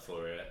dress up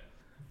for it.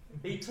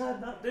 He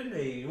turned up, didn't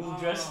he? All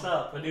dressed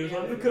up, and he was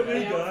like, look at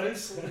me,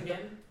 guys.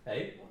 Again?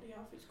 Hey? What are the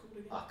outfits called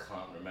again? I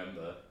can't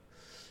remember.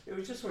 It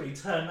was just when he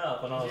turned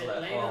up, and I was Is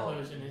it like,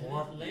 Lederhosen, isn't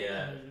what? it? Yeah.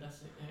 Lederhosen,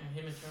 that's it.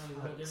 Him and Charlie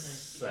Ward, didn't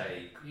Fuck's they?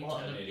 sake, You what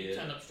turned an up, you idiot.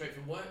 turned up straight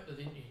from work, though,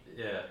 didn't you?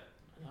 Yeah.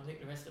 And I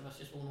think the rest of us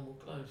just wore normal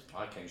clothes.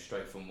 I came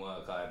straight from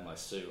work, I had my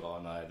suit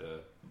on, I had a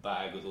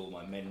bag with all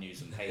my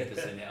menus and papers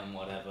in it and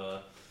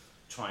whatever.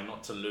 Trying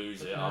not to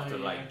lose it No, after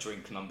yeah. like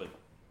drink number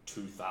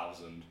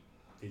 2000.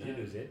 Did you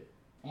lose it?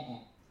 Mm-mm.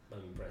 I'm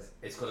impressed.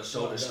 It's got a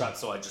shoulder strap,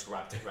 so I just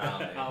wrapped it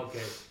round it. Ah,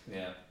 okay.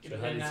 Yeah. So But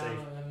how then do you now,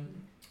 save?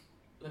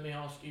 let me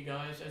ask you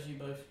guys, as you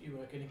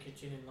work in a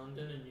kitchen in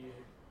London and you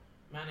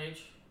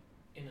manage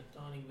in a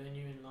dining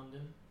venue in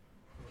London,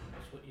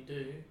 that's what you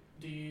do.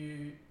 Do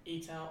you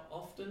eat out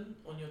often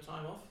on your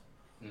time off?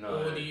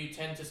 No. Or do you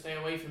tend to stay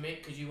away from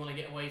it because you want to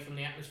get away from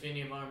the atmosphere and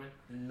the environment?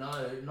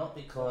 No, not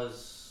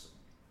because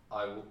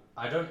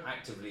I don't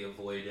actively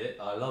avoid it.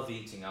 I love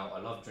eating out, I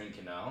love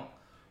drinking out,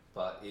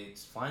 but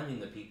it's finding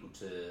the people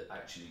to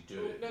actually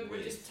do it No, but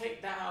with. just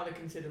take that out of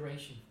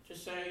consideration.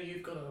 Just say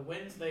you've got a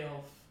Wednesday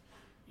off,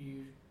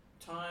 you're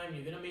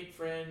going to meet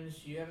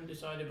friends, you haven't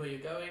decided where you're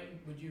going.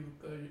 Would you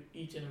go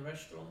eat in a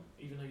restaurant,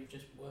 even though you've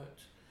just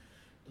worked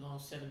the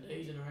last 7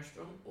 days in a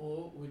restaurant?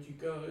 Or would you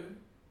go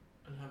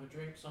and have a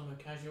drink somewhere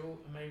casual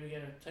and maybe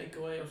get a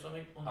takeaway or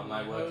something on the Am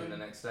I way working home? the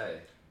next day?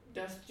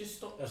 Just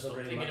stop That's not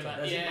really thinking matter.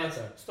 about Does it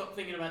matter? stop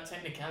thinking about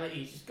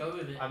technicalities. Just go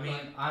with it. I mean,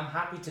 Like, I'm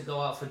happy to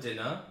go out for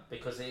dinner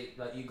because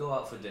you go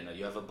out for dinner,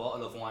 you have a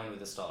bottle of wine with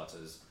the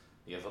starters,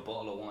 you have a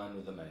bottle of wine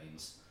with the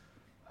mains,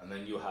 and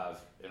then you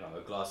have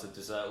a glass of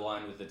dessert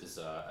wine with the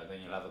dessert, and then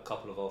you'll have a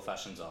couple of old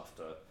fashions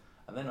after,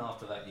 and then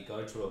after that you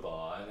go to a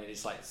bar, and then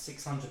it's like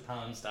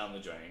 £600 down the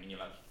drain, and you're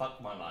like,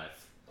 fuck my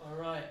life. all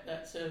right,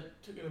 that's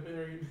took a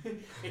very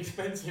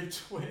expensive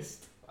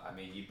twist. I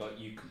mean,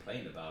 you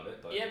complain about it,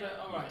 but Yeah, but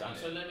all you've right. done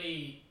So it.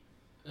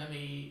 let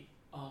me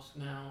ask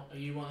now. Are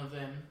you one of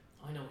them?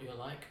 I know what you're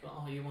like, but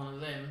are you one of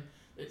them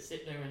that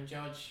sit there and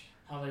judge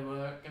how they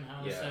work and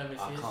how the Yeah, service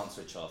I is? can't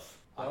switch off.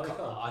 Oh, you can't?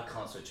 I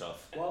can't switch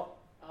off. Well,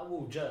 I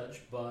will judge,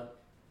 but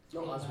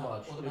not What as about-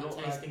 much. What You about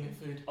know, tasting like,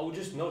 the food? I will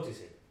just notice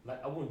it.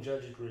 Like I won't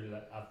judge it really.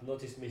 Like I've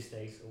noticed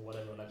mistakes or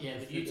whatever. Like Yeah,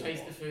 the but you food or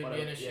taste the food,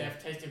 whatever, being a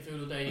chef, tasting food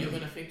all day, you're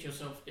going to think to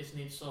yourself, this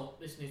needs salt,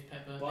 this needs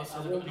pepper, But this I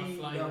hasn't won't got enough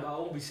be. flavour. No, I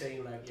won't be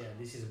saying like, yeah,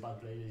 this is a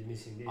bad play. It's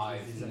missing this.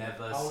 I've this is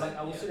never I will, said-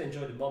 I will yeah. still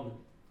enjoy the moment.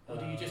 Or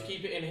do you just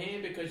keep it in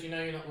here because you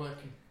know you're not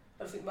working?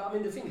 I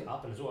mean, the thing that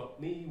happens as well.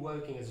 Me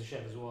working as a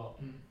chef as well.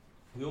 Mm.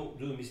 We all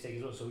do mistakes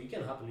as well. So it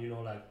can happen. You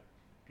know, like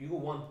you go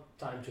one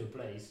time to a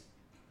place,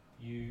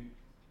 you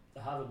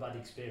have a bad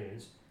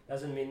experience.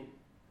 Doesn't mean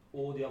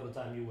all the other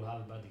time you will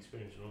have a bad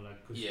experience. You know,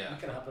 like because Yeah. it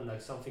can happen.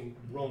 Like something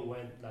wrong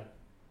went, like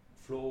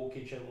floor,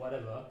 kitchen,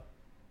 whatever,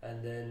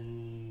 and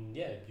then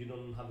yeah, you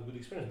don't have a good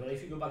experience. But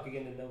if you go back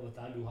again another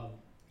time, you have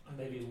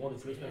maybe a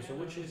wonderful experience. So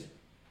which is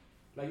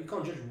like you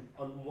can't judge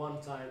on one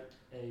time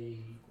a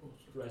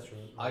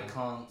restaurant. I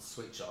can't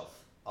switch off.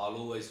 I'll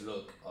always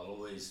look, I'll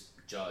always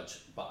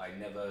judge, but I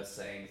never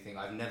say anything.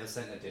 I've never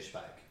sent a dish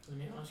back. Let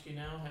me ask you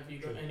now, have you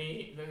got Sure.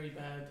 any very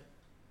bad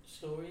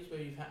stories where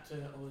you've had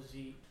to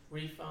obviously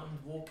refund,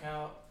 walk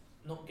out,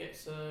 not get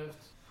served?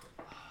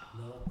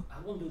 No, I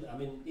won't do that. I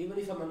mean, even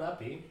if I'm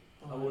unhappy,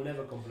 I will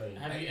never complain.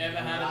 Have you ever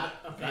had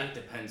That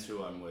depends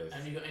who I'm with.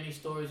 have you got any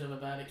stories of a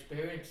bad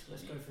experience?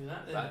 Let's go through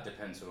that then. That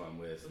depends who I'm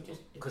with. We'll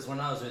just- Because when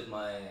I was with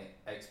my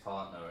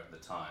ex-partner at the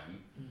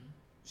time, Mm.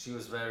 she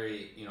was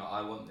very,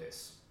 I want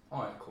this.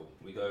 All right, cool.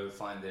 We go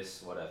find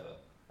this, whatever.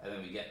 And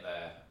then we get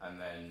there, and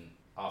then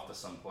after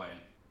some point,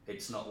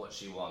 it's not what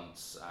she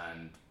wants,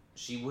 and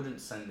she wouldn't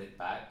send it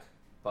back,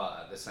 but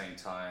at the same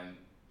time,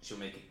 she'll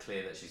make it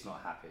clear that she's not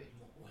happy.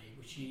 What way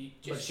would she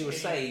just But she will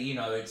say,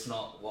 it's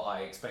not what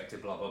I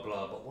expected, blah, blah,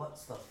 blah. But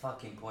what's the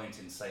fucking point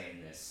in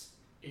saying this?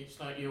 It's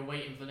like you're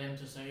waiting for them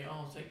to say,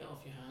 "Oh, take that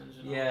off your hands."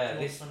 And Yeah, I'll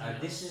this draw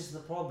something this else. is the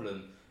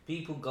problem.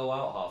 People go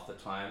out half the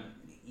time,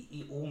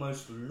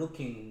 almost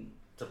looking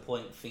to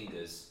point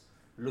fingers,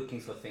 looking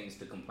for things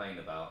to complain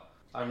about.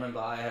 I remember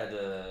I had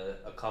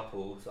a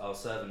couple. I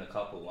was serving a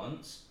couple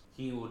once.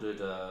 He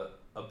ordered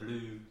a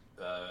blue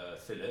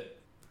fillet,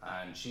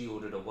 and she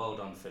ordered a well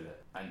done fillet.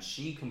 And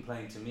she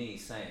complained to me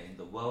saying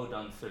the well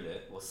done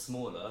fillet was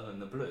smaller than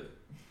the blue.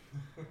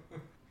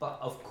 But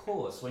of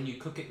course, when you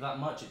cook it that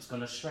much, it's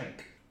going to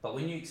shrink. But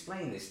when you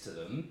explain this to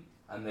them,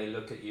 and they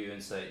look at you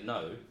and say,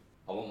 no,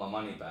 I want my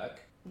money back.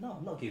 No,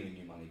 I'm not giving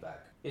you money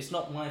back. It's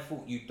not my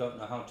fault you don't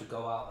know how to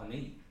go out and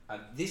eat. And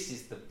this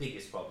is the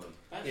biggest problem.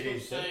 That's It what I'm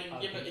is, saying.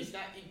 I Yeah, but think- is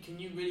that? Can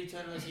you really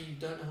turn around and say you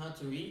don't know how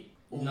to eat?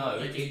 Or No,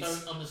 they just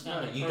it's- don't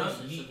understand No, the you process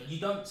don't. You, of it. you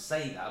don't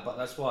say that, but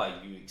that's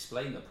why you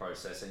explain the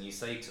process and you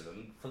say to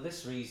them, for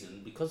this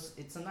reason, because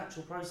it's a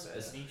natural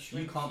process, Meat you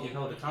shrinks, can't be yeah,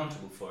 held yeah.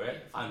 accountable for it.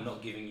 Yeah. I'm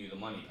not giving you the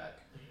money back.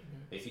 There you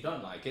go. If you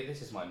don't like it,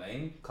 this is my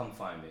name. Come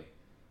find me.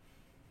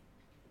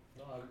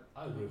 No,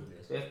 I agree with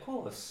this. Yeah, of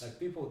course. Like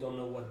people don't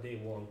know what they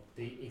want.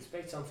 They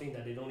expect something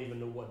that they don't even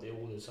know what they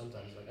order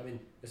sometimes. Like I mean,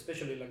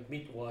 especially like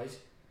meat wise.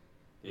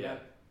 Yeah.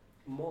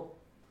 Like,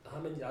 how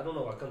many? I don't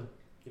know. I can't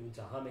even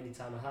tell how many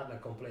times I had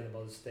like complain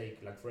about the steak.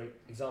 Like for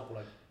example,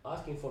 like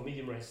asking for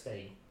medium rare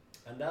steak,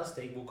 and that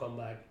steak will come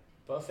back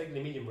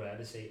perfectly medium rare.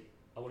 They say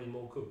I want it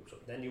more cooked. So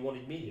then you want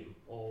it medium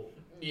or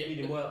Yeah,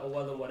 medium well or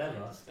well done, I whatever.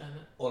 understand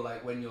that. Or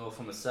like when you're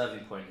from a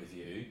serving point of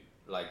view,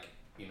 like,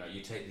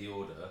 you take the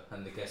order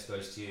and the guest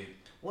goes to you,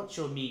 what's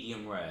your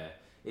medium rare?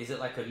 Is it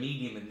like a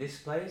medium in this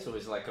place or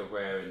is it like a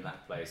rare in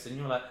that place? And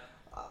you're like,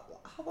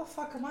 how the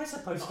fuck am I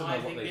supposed to But know I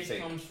what think they this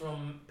think? comes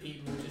from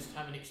people just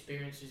having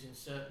experiences in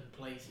certain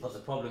places. But the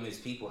problem is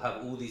people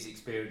have all these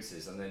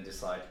experiences and then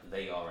decide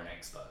they are an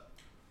expert.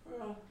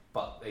 Well,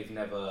 But they've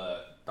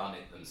never done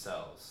it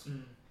themselves.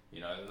 mm.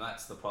 And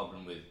that's the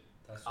problem with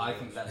That's I what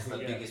think it that's is. the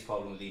Yeah. biggest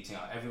problem with eating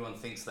out. Everyone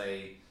thinks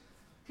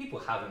people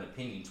have an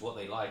opinion to what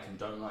they like and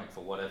don't like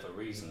for whatever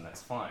reason,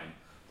 that's fine.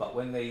 But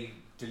when they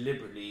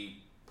deliberately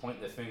point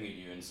their finger at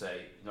you and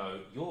say, no,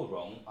 you're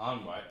wrong,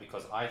 I'm right,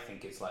 because I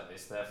think it's like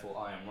this, therefore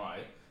I am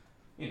right,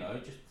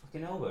 just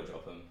fucking elbow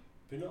drop them.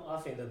 I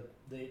think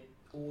that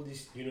all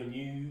these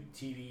new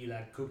TV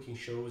like cooking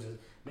shows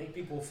make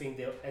people think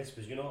they're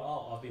experts.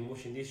 Oh, I've been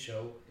watching this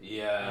show.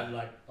 Yeah. I'm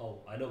like, oh,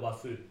 I know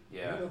about food.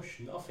 Yeah.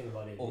 You know nothing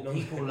about it. Or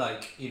people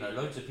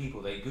loads of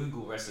people, they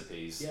Google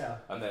recipes. Yeah.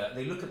 And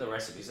they look at the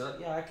recipes, they're like,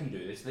 yeah, I can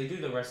do this. They do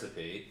the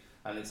recipe,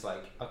 and it's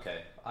like,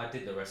 okay, I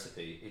did the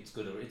recipe. It's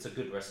good. It's a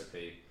good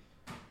recipe.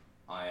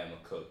 I am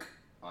a cook.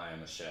 I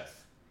am a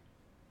chef.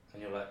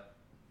 And you're like,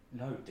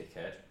 no,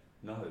 dickhead.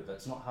 No,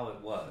 that's not how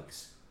it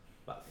works.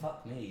 Like,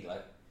 fuck me.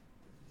 Like,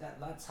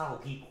 that's how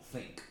people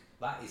think.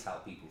 That is how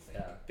people think.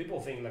 Yeah. People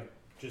think like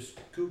just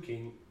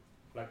cooking,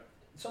 like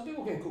some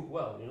people can cook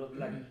well.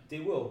 Like Mhm. they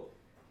will,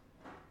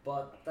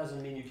 but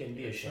doesn't mean you can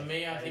be a chef. For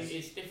me, I That think is-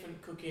 it's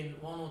different cooking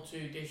 1 or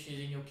 2 dishes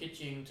in your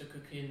kitchen to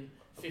cooking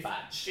A 50,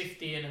 batch.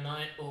 50 in a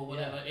night or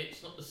whatever.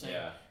 It's not the same.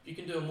 Yeah. If you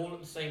can do them all at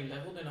the same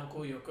level, then I'll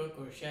call you a cook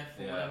or a chef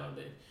or Yeah. whatever.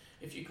 But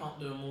if you can't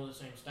do them all at the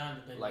same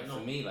standard, then Like you're for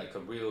not. me, like a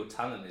real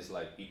talent is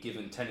like you're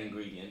given 10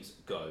 ingredients,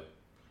 go.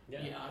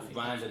 Yeah. Yeah, I think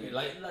Randomly,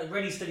 that's good. like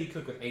Ready Steady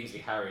Cook with Ainsley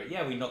Harriott.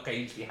 Yeah, we knock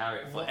Ainsley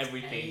Harriott for What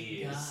everything a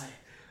he is. guy.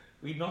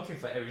 We knock him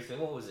for everything.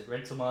 What was it?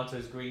 Red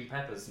tomatoes, green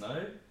peppers. No.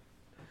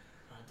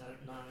 I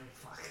don't know.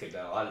 Fucking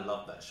hell, I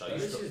love that show. But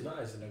You this st- is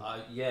nice.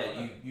 Like,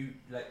 yeah, you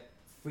like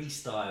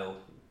freestyle,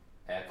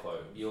 air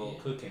quote. You're Yeah.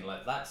 cooking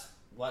like that's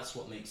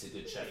what makes a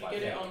good chef. You I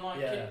get it think. on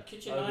like Yeah,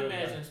 Kitchen I agree with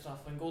Nightmares that. and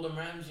stuff, and Gordon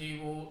Ramsay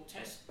will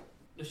test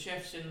the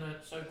chefs in the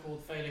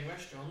so-called failing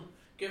restaurant,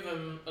 give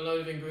them a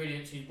load of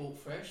ingredients he's bought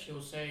fresh.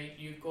 He'll say,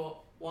 you've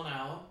got 1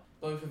 hour,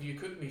 both of you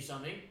cook me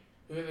something.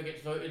 Whoever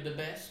gets voted the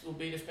best will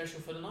be the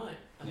special for the night,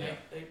 and Yeah.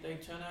 they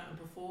turn out and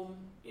perform.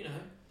 You know.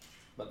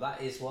 But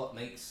that is what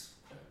makes,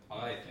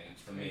 I think,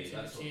 for me,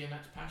 that's Creativity and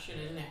that's passion,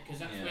 isn't it? Because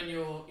that's Yeah. when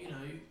you're,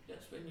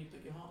 that's when you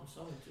put your heart and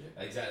soul into it.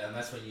 exactly, and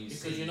that's when you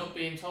Because see. you're not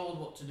being told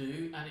what to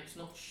do, and it's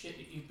not shit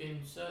that you've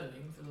been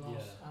serving for the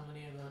last Yeah. how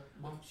many ever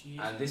months,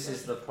 years. And this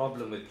is the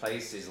problem with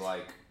places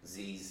like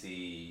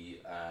ZZ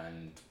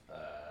and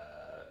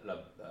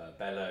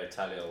Bella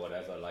Italia or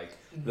whatever. Like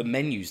the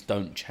menus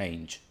don't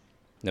change.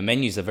 The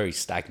menus are very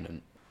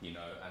stagnant, you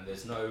know, and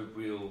there's no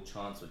real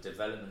chance of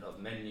development of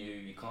menu.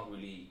 You can't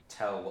really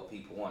tell what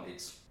people want.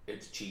 It's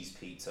cheese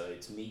pizza,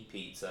 it's meat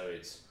pizza,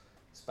 it's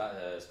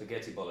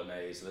spaghetti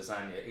bolognese,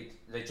 lasagna.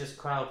 They're just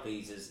crowd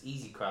pleasers,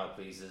 easy crowd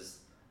pleasers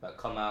that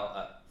come out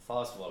at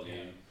fast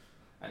volume,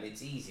 and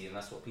it's easy, and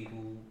that's what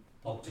people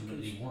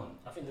ultimately want.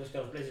 I think those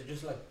kind of places are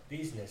just like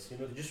business, you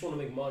know, they just want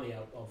to make money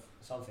out of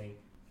something.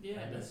 Yeah,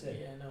 And that's it.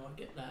 yeah, no, I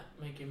get that.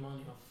 Making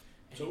money off.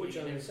 So which I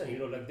understand, you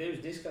know, like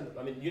there's this kind of,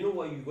 I mean, you know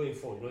what you're going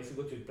for, you know, if you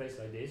go to a place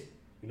like this,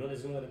 you know,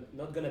 there's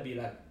not gonna be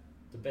like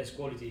the best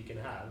quality you can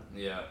have.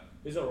 Yeah,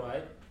 It's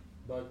alright,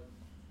 but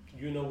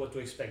you know what to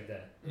expect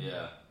there.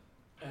 yeah.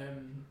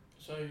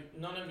 So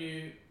none of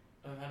you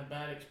have had a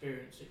bad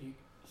experience that you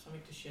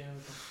something to share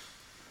with us.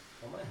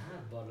 I might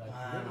have, but like,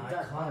 Man, not I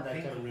that can't bad, I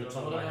think can't of really the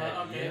talk top of What my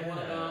about head. it. about,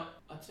 what yeah. about?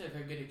 I'd say a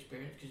very good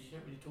experience because you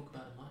don't really talk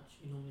about it much.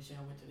 You normally say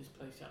I went to this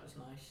place, that was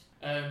nice.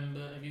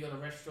 But have you got a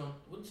restaurant?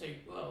 I wouldn't say.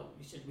 Well,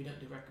 you said we don't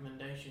do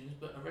recommendations,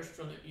 but a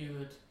restaurant that you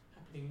would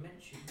happily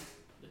mention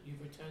that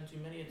you've returned to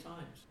many a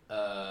times.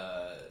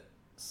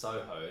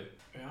 Soho,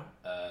 Yeah.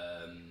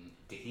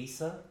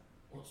 Dehisa.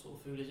 What sort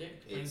of food is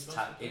it? Explain It's to us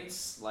tap. again.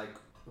 It's like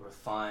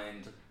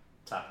refined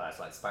tapas,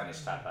 like Spanish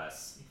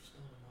tapas, You've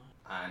stolen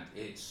mine. and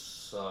it's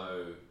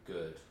so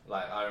good.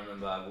 Like I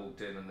remember I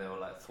walked in and there were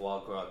like foie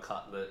gras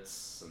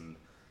cutlets and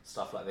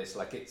stuff like this.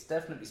 Like it's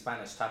definitely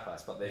Spanish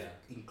tapas, but they've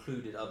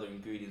included other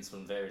ingredients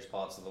from various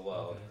parts of the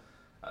world. Okay.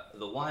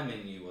 The wine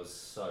menu was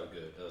so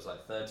good. There was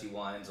like 30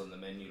 wines on the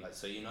menu. Like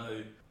so, you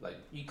know, like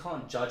you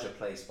can't judge a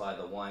place by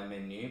the wine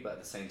menu, but at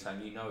the same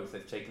time, you know, if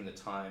they've taken the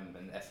time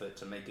and effort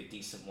to make a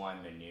decent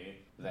wine menu,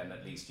 then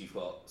at least you've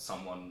got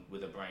someone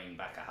with a brain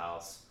back at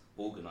house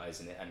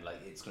organising it, and like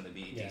it's going to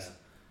be decent.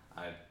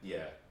 And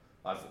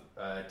I've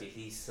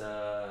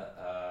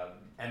Dehisa,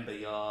 Ember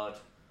Yard.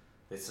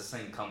 It's the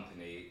same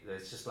company.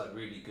 There's just like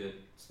really good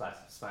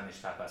Spanish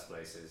tapas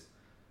places.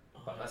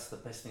 But that's the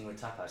best thing with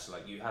tapas.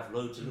 Like you have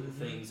loads of little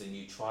things and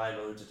you try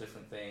loads of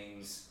different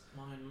things.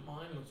 Mine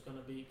was going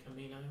to be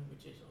Camino,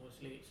 which is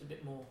obviously it's a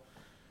bit more,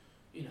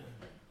 you know,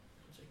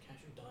 I'd say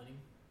casual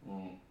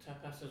dining.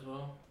 Tapas as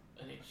well,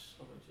 and it's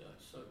obviously like,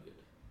 so good.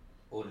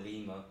 Or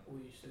Lima.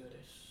 We used to go there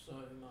so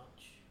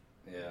much.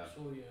 Yeah.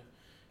 Saw your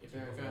People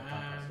Iberico love tapas,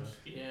 hams.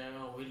 Yeah,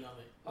 oh, we love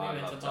it. We I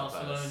went to love tapas.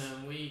 Barcelona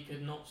and we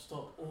could not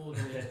stop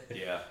ordering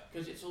Yeah.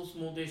 because it's all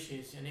small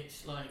dishes and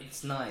it's like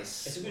It's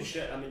nice. It's a good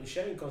share. I mean,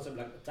 sharing concept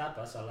like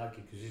tapas, I like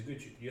it because it's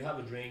good. You have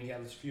a drink, you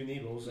have a few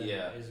nibbles, and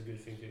it's a good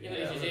thing to do. yeah,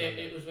 this is it.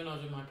 It was when I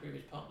was with my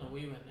previous partner.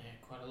 We went there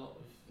quite a lot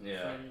with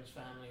friends,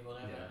 family,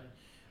 whatever.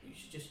 Yeah. And you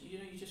should just, you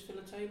just fill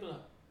a table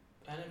up,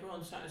 and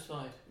everyone's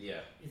satisfied. Yeah.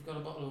 You've got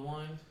a bottle of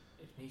wine.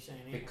 It's me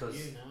saying it. Because-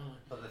 you now.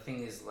 But the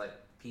thing is, like,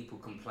 people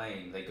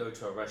complain. They go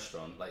to a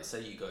restaurant. Like,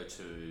 say you go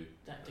to.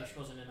 That dish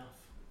wasn't enough.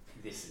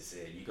 This is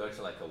it. You go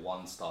to like a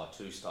 1-star,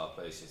 2-star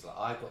places. Like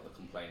I got the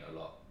complaint a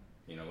lot.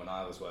 You know, when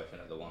I was working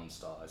at the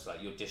 1-star, it's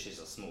like your dishes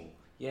are small.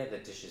 Yeah, the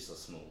dishes are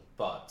small,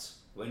 but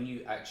when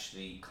you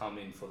actually come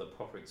in for the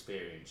proper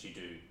experience, you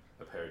do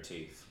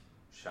aperitif,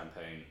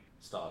 champagne,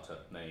 starter,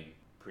 main,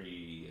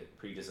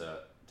 pre-dessert,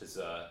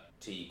 dessert,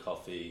 tea,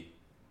 coffee.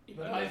 Yeah,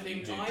 but And I then think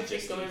you do going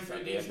digestive through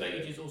at the these end of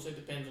it. stages also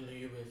depends on who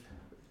you're with.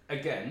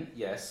 Again,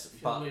 yes,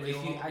 If you're but with if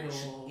you your-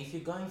 actually, if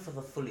you're going for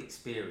the full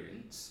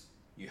experience,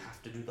 you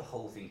have to do the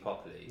whole thing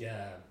properly.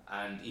 Yeah.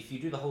 And if you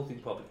do the whole thing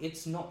properly,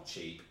 it's not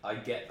cheap. I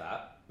get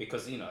that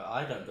because you know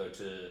I don't go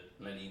to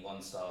many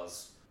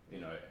 1-stars. You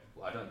know,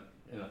 I don't.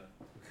 You know,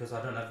 because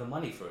I don't have the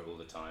money for it all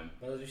the time.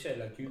 But as you said,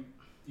 like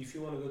if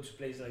you want to go to a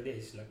place like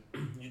this, like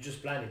you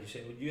just plan it. You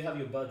say you have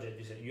your budget.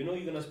 You say you know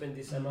you're gonna spend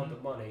this amount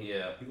of money.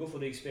 Yeah, You go for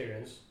the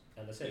experience,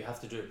 and that's you it. have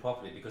to do it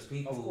properly because Of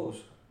people course.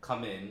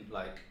 come in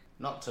like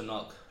not to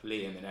knock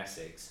Liam in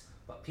Essex,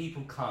 but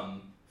people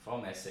come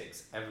from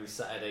Essex every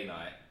Saturday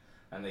night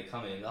and they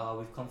come in. Oh,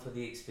 we've come for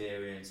the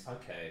experience.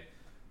 Okay,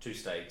 2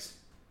 steaks,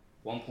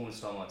 1 porn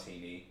star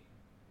martini,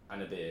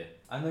 and a beer,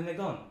 and then they're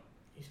gone.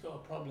 He's got a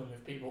problem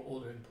with people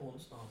ordering porn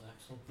stars,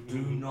 Axel. Do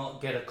not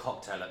get a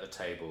cocktail at the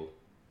table.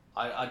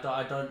 I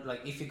don't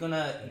like if you're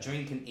gonna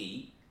drink and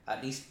eat,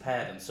 at least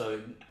pair them. So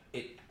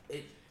it's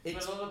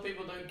But a lot of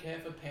people don't care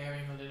for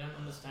pairing or they don't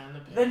understand the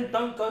pairing. then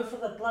don't go for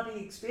the bloody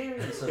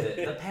experience of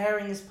it. The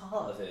pairing is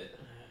part of it.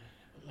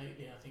 But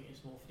lately, I think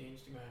it's more for the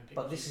Instagram pictures.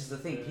 But this is the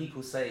thing.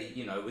 People say,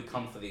 you know, we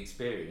come for the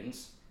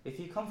experience. If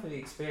you come for the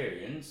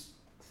experience,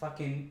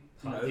 fucking,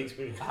 you Have know, the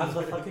experience. have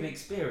the fucking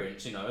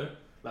experience. You know,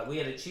 like we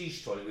had a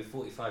cheese trolley with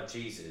 45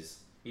 cheeses.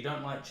 You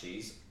don't like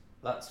cheese,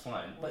 that's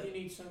fine. Why But do you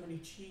need so many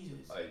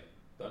cheeses?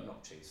 Don't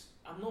knock cheese.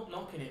 I'm not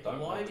knocking it, Don't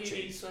but why knock do you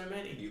need cheese. so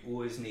many? You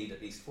always need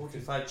at least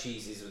 45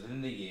 cheeses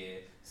within the year.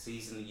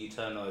 Season that you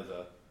turn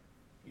over,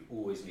 you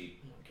always need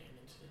I'm not getting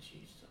into the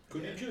cheese stuff.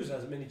 Could you choose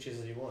as many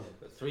cheeses as you wanted?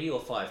 3 or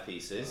 5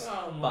 pieces.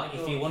 Oh my But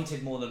if you gosh.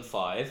 wanted more than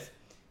 5,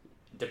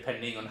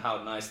 depending on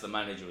how nice the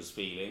manager was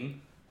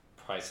feeling,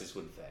 prices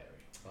would vary.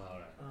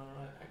 Alright.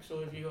 Alright, Axel,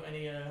 have you got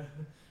any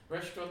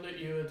restaurant that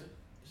you would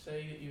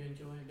say that you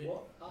enjoy a bit?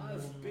 Well,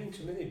 I've been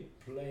to many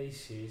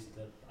places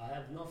that I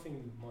have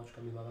nothing much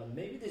coming to mind.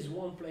 Maybe there's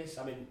one place,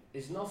 I mean,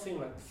 it's nothing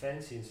like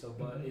fancy and stuff,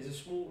 but Mhm. it's a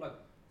small like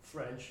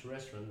French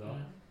restaurant though.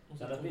 Yeah. What's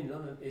That it I've been in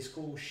called? London. It's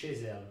called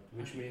Chezel,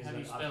 which How do you- means how do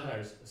you like spell that?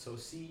 Paris. So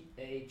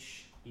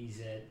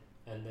CHEZ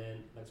and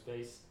then like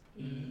space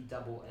Mhm.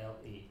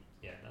 ELLE.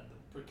 Yeah,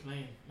 Brick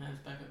Lane. Man's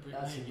back at Brick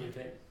that's Lane. in Yeah.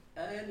 Britain.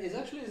 And it's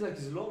actually it's like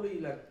this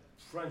lovely like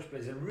French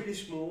place. It's really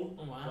small,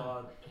 Oh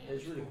wow. but Yeah,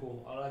 it's really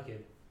cool. I like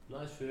it.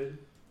 Nice food.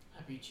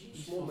 Happy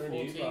cheese Small for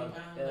menu, £14.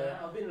 but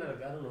I've been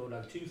like I don't know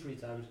like 2-3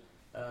 times.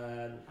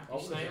 And Happy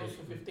obviously- snails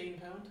for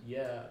 £15.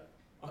 Yeah,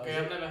 Okay,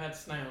 I've never had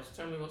snails.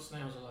 Tell me what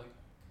snails are like.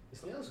 the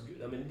snails are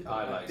good. I mean,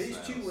 I like there's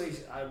snails. 2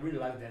 ways I really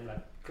like them.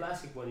 Like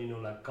classic one, you know,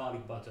 like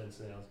garlic butter and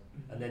snails,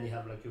 and then you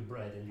have like your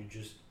bread and you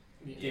just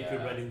Yeah. dip your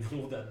bread in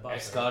all that butter.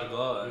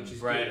 Escargot and Which is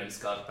bread good. and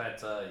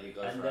scarpetta, you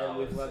go And for then hours.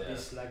 we've got yeah.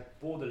 this like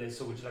borderland,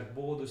 so which is like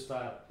border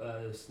style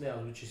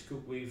snail, which is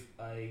cooked with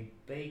a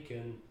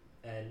bacon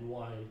and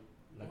wine.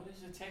 Like What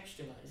is the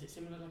texture like? Is it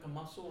similar like a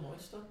mussel, an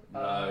oyster?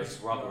 No, it's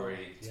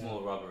rubbery. It's yeah.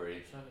 more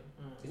rubbery. So,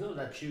 it's not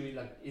that chewy,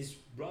 like it's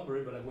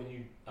rubbery, but like when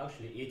you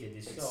actually eat it,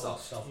 it's It's so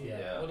soft, soft. yeah.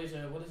 Yeah. Yeah.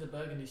 What is a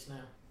burgundy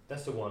snail?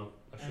 That's the one. Is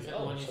Actually, that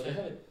the one you so said?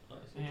 they have it. Nice.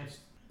 Yeah,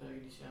 interesting.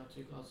 burgundy snail,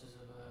 2 glasses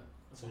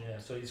of So yeah,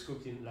 so it's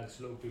cooked in like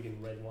slow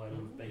cooking red wine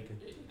with bacon.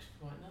 It looks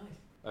quite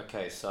nice.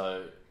 Okay,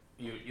 so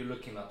you're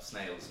looking up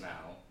snails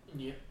now.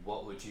 Yeah.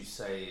 What would you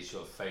say is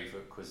your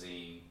favourite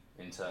cuisine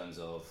in terms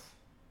of,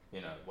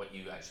 you know, what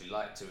you actually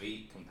like to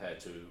eat compared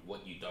to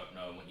what you don't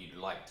know and what you'd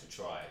like to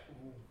try?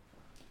 Ooh.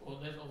 Well,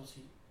 there's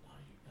obviously,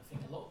 I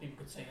think a lot of people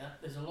could say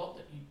that. There's a lot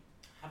that you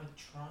haven't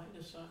tried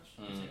as such.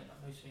 You could say that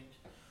about most things.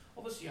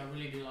 Obviously, I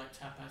really do like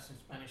tapas and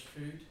Spanish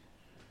food.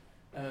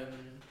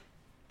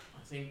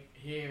 I think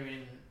here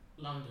in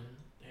London,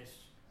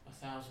 there's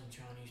 1,000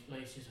 Chinese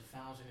places,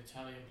 1,000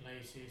 Italian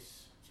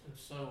places, and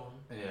so on.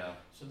 Yeah.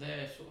 So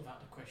they're sort of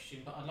out of the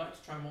question. But I'd like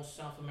to try more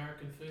South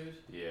American food.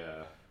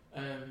 Yeah.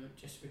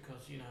 Just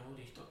because, you know, all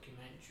these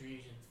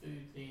documentaries and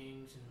food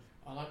things, and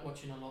I like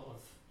watching a lot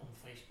of on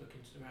Facebook,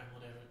 Instagram,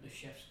 whatever, the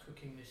chefs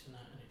cooking this and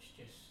that, and it's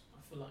just, I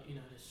feel like, you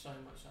know, there's so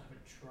much I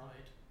haven't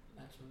tried.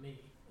 That's me.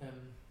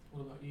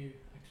 What about you,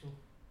 Axel?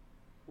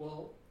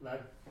 Well,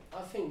 like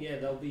I think yeah,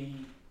 there'll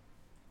be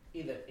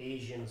either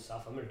Asian,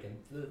 South American.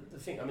 The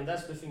thing, I mean,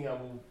 that's the thing I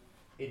will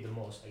eat the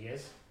most, I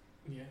guess.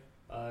 Yeah.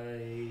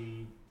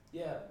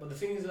 But the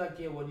thing is like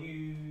yeah, what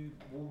you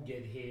will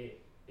get here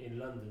in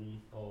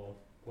London or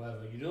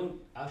wherever, you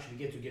don't actually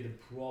get to get the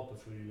proper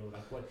food. You know,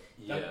 like what.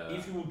 Yeah. Like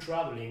if you were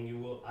traveling, you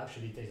will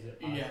actually taste the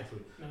actual Yeah.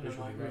 food, No, which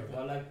no, I will be agree great. with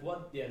But that. like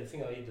what? Yeah, the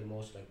thing I eat the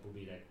most like will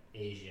be like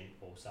Asian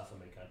or South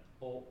American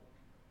or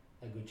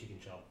a good chicken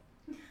chop.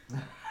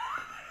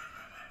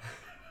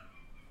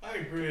 I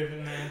agree with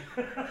him there.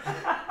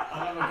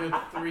 I'll have a good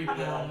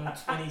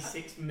 £3,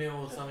 26 mil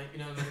or something, you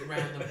know, the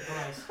random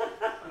price.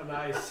 A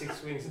nice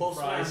 6 wings Boss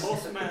man, fries.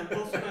 boss man,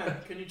 boss man,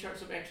 can you chuck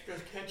some extra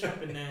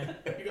ketchup in there?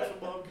 You got some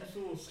barbecue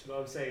sauce? That's what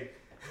I'm saying.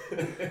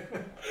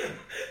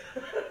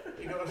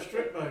 You got a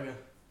strip burger?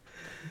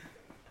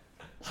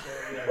 So,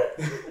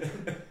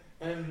 yeah.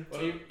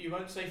 So you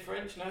won't say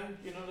French, no?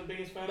 You're not the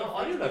biggest fan No, of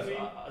I French do love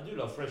cuisine? I do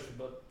love French food,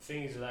 but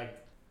things like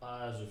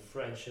as a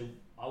French,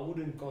 I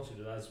wouldn't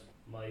consider it as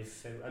my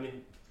favorite. I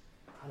mean,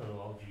 I don't know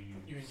how do you.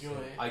 You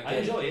enjoy it? I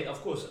enjoy it,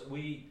 of course.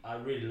 I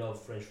really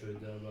love French food.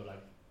 But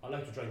like I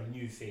like to try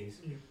new things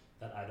Yeah.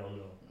 that I don't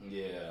know.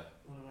 Yeah.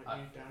 What about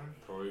you,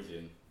 Darren?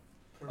 Peruvian.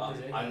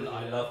 Peruvian?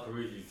 I love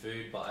Peruvian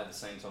food, but at the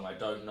same time, I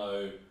don't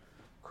know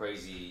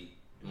crazy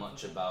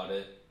much about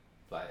it.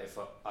 Like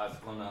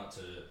I've gone out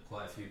to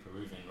quite a few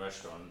Peruvian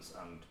restaurants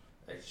and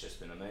it's just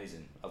been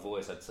amazing. I've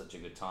always had such a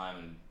good time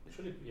and It's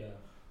really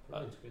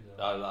it's good.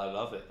 I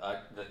love it.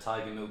 The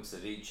tiger milk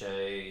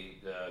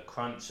ceviche, the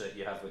crunch that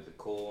you have with the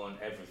corn,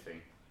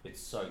 everything.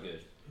 It's so good.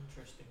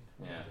 Interesting.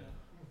 Yeah.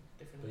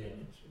 Different Yeah.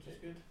 opinions, which is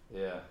good.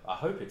 Yeah, I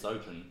hope it's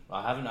open.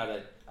 I haven't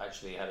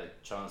actually had a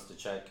chance to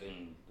check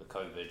in the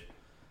COVID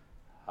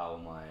how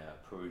my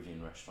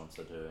Peruvian restaurants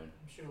are doing.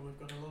 I'm sure we've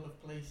got a lot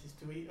of places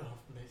to eat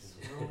after this.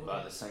 We're all- But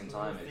at the same we're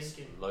all time, it's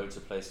thinking. loads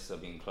of places are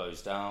being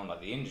closed down.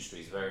 Like the industry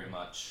is very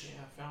much.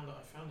 Yeah, I found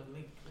a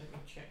link. Let me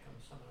check on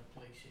some of the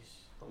places.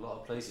 A lot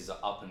of places are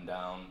up and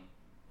down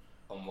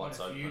on what's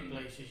Quite a few open.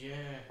 places,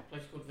 yeah. A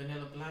place called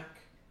Vanilla Black,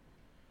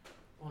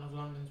 one of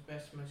London's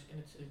best, most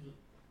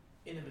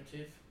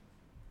innovative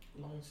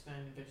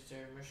long-standing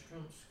vegetarian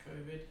restaurants.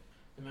 COVID,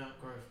 the Mount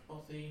Grove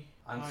Bothy,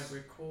 I'm s-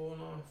 Ivory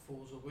Corner,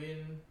 Falls of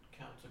Wind,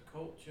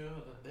 Counterculture,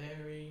 The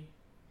Dairy,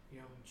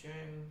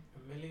 Yongchang,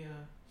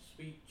 Amelia,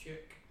 Sweet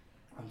Chick.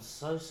 I'm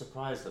so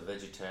surprised the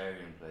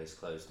vegetarian place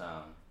closed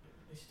down.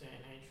 This day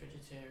and age,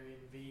 vegetarian,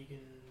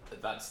 vegan.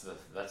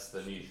 That's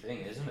the new thing,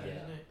 isn't it?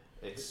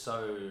 Yeah.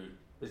 Isn't it?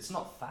 It's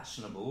not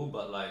fashionable,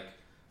 but like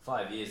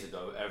 5 years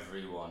ago,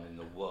 everyone in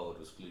the world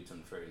was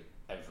gluten free.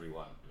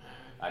 Everyone.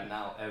 Man. And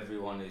now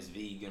everyone is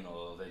vegan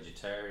or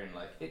vegetarian.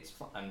 Like it's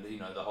fun, and you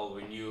know the whole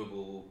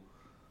renewable,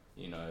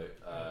 you know,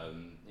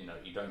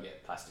 you don't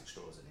get plastic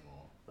straws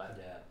anymore. Like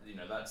you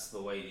know that's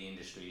the way the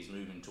industry is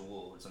moving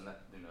towards, and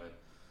that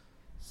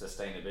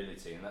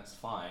sustainability, and that's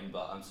fine.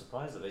 But I'm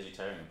surprised the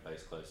vegetarian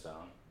place closed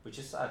down, which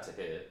is sad to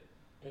hear.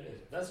 It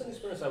is. That's an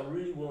experience I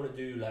really want to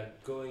do,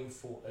 like going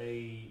for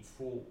a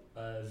full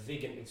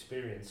vegan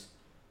experience.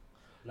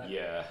 Like,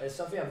 Yeah. it's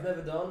something I've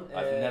never done.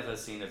 I've never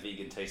seen a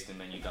vegan tasting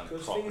menu done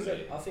Because properly. things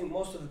that I think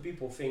most of the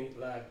people think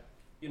like,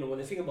 when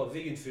they think about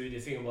vegan food, they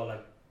think about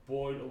like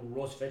boiled or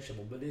roast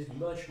vegetable, but there's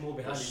much more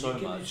behind There's it. so You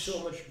can do much.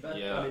 so much better.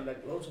 Yeah. I mean,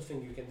 like lots of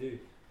things you can do.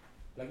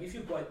 Like if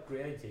you're quite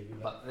creative.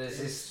 Like, But there's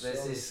so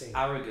this many things.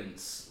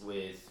 arrogance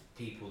with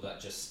people that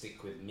just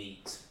stick with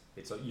meat.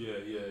 It's like yeah,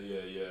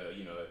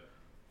 you know.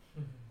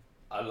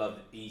 I love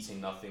eating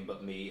nothing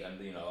but meat, and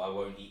I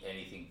won't eat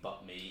anything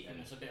but meat. And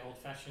And it's a bit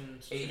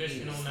old-fashioned, it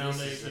traditional is, nowadays.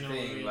 This is the You know what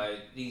I thing. mean? Like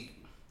these,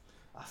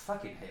 I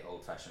fucking hate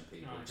old-fashioned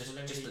people. Right, so just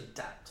let just me-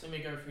 adapt. Let me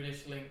go through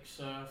this link.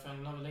 So I found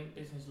another link: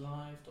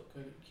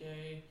 businesslive.co.uk.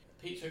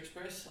 Pizza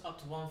Express,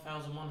 up to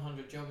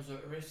 1,100 jobs are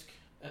at risk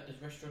at the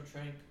restaurant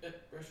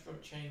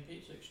chain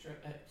Pizza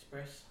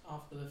Express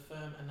after the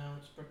firm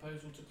announced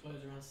proposal to close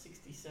around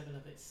 67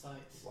 of its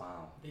sites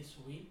Wow. this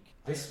week.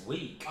 This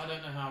week. I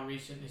don't know how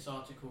recent this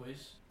article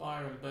is.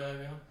 Byron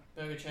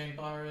Burger chain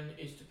Byron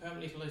is to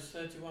permanently close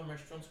 31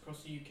 restaurants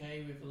across the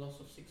UK with a loss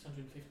of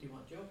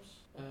 651 jobs.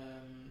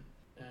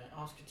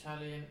 Ask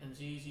Italian and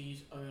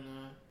Zizzi's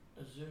owner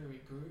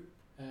Azuri Group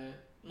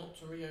not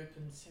to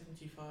reopen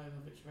 75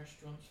 of its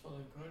restaurants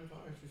following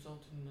coronavirus,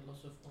 resulting in the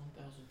loss of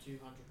 1,200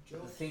 The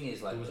jobs. thing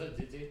is, like, was that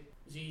did it?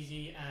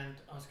 Zizzi and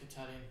Ask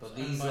Italian. but it's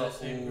owned these by are the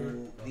same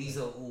group. all these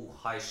are all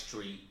high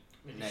street.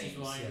 But this is names,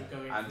 why yeah. you're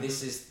going And for-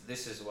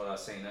 this is what I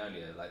was saying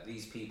earlier. Like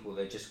these people,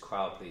 they're just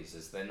crowd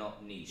pleasers. They're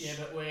not niche. Yeah,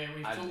 but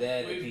And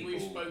they're the we've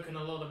people- spoken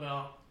a lot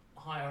about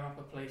higher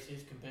upper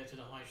places compared to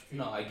the high street.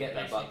 No, I get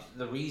that, places. but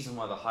the reason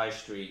why the high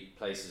street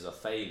places are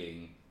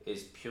failing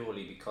is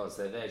purely because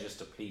they're there just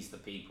to please the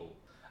people,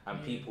 and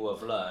Yeah. people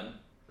have learned,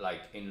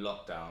 like in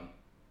lockdown,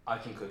 I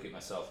can cook it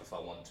myself if I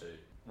want to.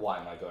 Why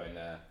am I going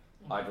there?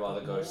 I'd rather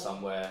go More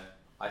somewhere.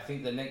 I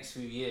think the next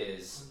few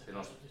years, on the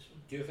cost of this one.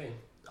 Do you think?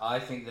 I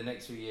think the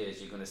next few years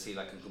you're going to see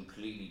like a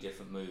completely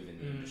different move in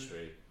the Mm.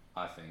 industry.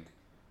 I think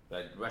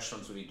like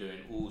restaurants will be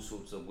doing all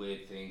sorts of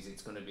weird things.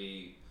 It's going to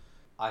be,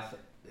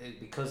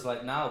 because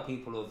like now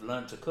people have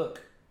learned to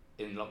cook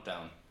in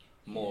lockdown,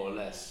 more or Yeah,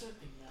 less. I don't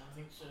think that. I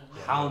think so.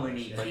 Yeah. How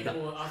many? Yeah. But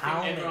People, I how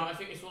think many? everyone, I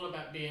think it's all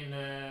about being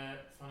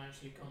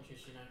financially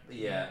conscious.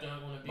 Yeah. You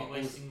don't want to be But also-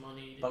 wasting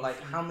money. But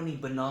like, how many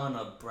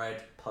banana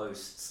bread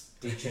posts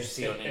did you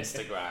see on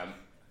Instagram?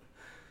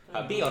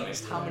 Be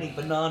honest. How many Yeah.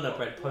 banana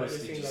bread Well, posts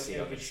the did thing, you like, see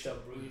on every Instagram?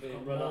 shop, We've they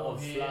got run out more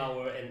of here.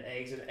 flour and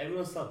eggs, and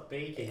everyone starts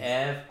baking.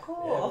 Yeah, of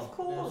course, Yeah. of That's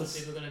course. what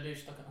people are going to do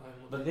stuck at home.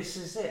 But this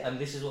is it, and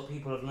this is what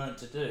people have learnt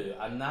to do,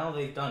 and now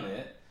they've done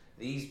it.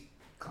 These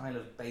kind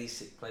of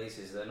basic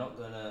places, they're not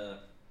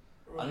gonna,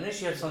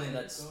 unless you have something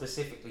that's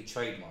specifically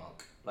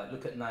trademark. Like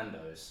look at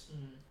Nando's.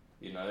 Mm.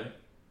 You know,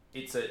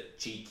 it's a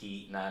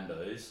cheeky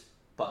Nando's,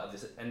 but at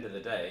the end of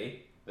the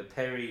day, the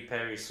peri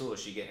peri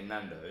sauce you get in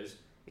Nando's,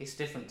 it's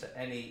different to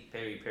any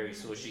peri peri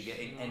sauce you get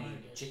in any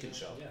Right, chicken yeah.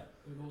 shop, Yeah.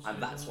 We've also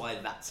and that's got why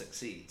that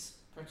succeeds.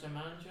 Pret a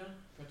Manger,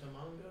 how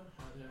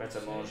do Pret a say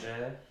it?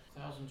 manger.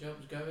 1,000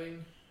 jobs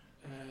going.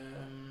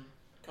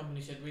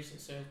 Company said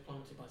recent sales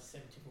plummeted by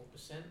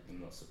 74%.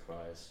 I'm not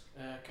surprised.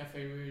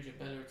 Cafe Rouge, a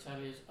Bella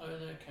Italia's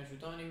owner, casual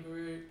dining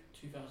group,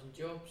 2,000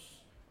 jobs.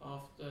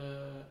 After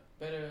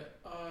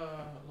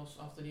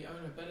the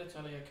owner of Bella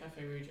Italia,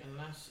 Cafe Rouge, and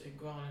Las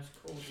Iguanas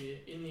called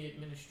in the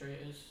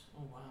administrators.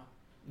 Oh wow,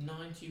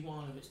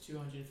 91 of its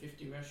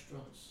 250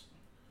 restaurants.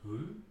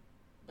 Who?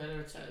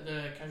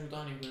 The casual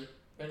dining group,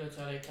 Bella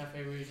Italia,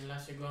 Cafe Rouge, and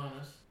Las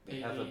Iguanas. They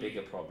have a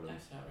bigger problem.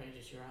 That's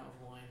outrageous. You're out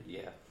of wine.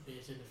 Yeah.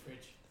 Beer's in the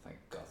fridge. Thank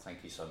God.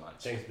 Thank you so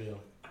much. Thanks, Bill.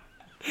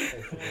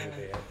 Thanks for being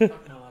here.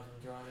 Fuck my life,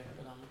 I'm driving,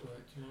 but I'm at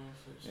work tomorrow,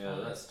 so it's Yeah,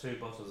 fine. that's 2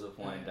 bottles of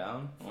wine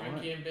down.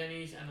 Frankie and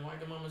Benny's and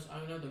Wagamama's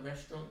owner, the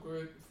restaurant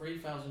group,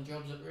 3,000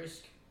 jobs at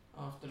risk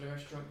after the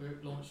restaurant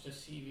group launched a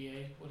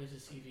CVA. What is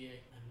a CVA?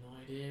 I have no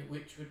idea.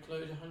 Which would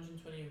close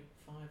 125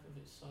 of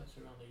its sites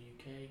around the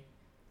UK.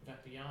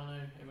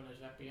 Vapiano, everyone knows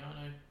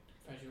Vapiano.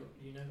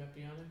 You know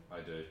Vapiano?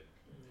 I do.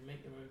 They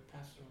make their own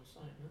pasta on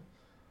site, no?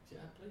 Is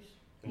it that place?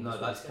 No,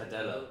 that's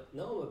Padella.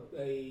 No, That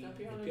the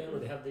piano piano,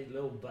 group. they have these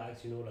little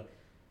bags, like,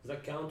 it's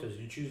like counters,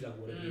 you choose like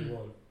whatever you Mm.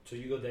 want. So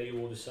you go there, you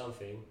order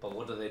something. But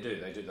what do? They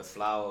do the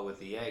flour with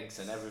the eggs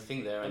and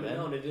everything there I and mean,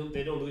 then. no,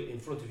 they don't do it in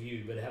front of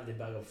you, but they have the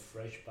bag of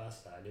fresh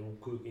pasta, and they will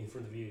cook in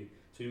front of you.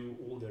 So you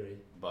order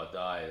it. But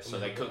so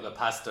Yeah. they cook the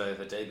pasta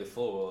the day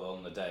before or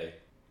on the day.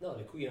 No,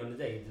 they cook it on the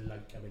day. They're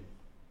like,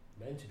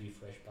 meant to be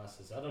fresh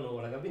pastas. I don't know,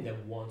 like I've been there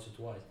once or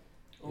twice.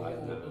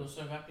 Like the-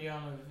 Also,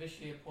 Vapiano have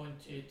officially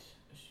appointed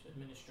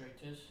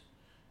administrators.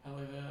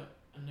 However,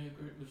 a new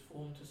group was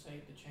formed to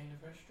save the chain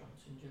of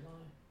restaurants in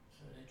July,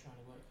 so they're trying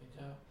to work things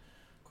out.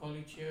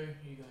 Colicchio,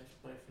 you guys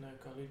both know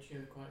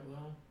Colicchio quite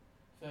well.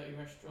 30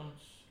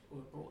 restaurants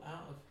were brought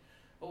out of.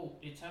 Oh,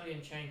 the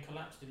Italian chain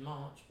collapsed in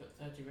March, but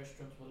 30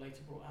 restaurants were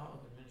later brought out of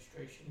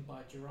administration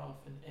by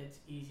Giraffe and Ed's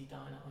Easy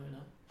Diner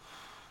owner.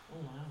 Oh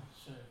wow,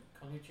 so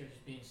Colicchio is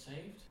being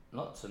saved?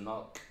 Not to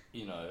knock,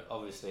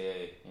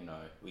 obviously,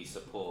 we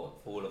support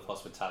all of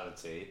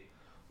hospitality.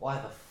 Why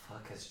the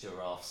fuck has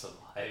Giraffe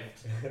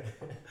survived?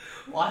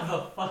 Why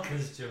the fuck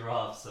has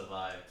Giraffe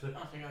survived?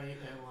 I think I ate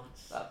there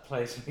once. That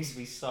place makes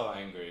me so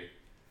angry.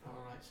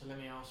 Alright, so let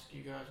me ask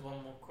you guys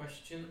one more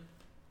question.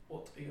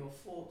 What are your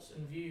thoughts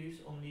and views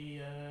on the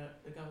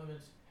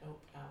government's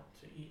Help Out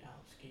to Eat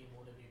Out scheme,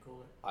 whatever you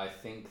call it? I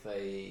think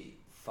they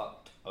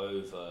fucked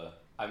over.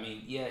 I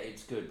mean, yeah,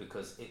 it's good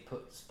because it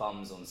puts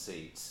bums on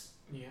seats.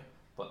 Yeah.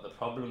 But the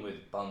problem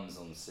with bums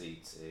on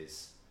seats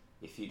is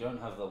if you don't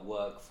have the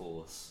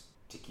workforce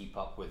to keep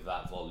up with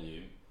that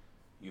volume,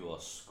 you are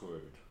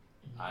screwed.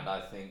 Mm-hmm. And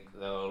I think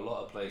there are a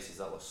lot of places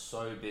that were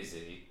so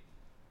busy,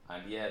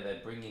 and yeah,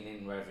 they're bringing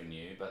in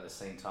revenue, but at the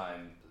same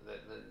time,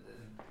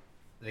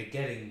 they're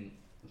getting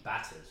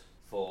battered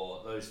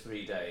for those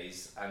 3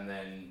 days, and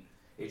then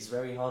it's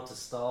very hard to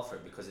staff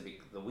it because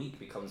the week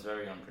becomes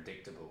very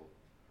unpredictable.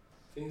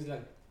 Things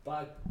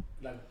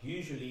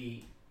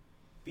usually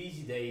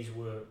busy days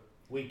were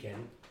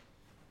weekend,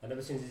 and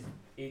ever since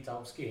the Eat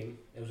Out scheme,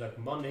 it was like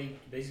Monday,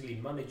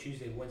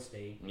 Tuesday,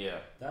 Wednesday. Yeah.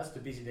 That's the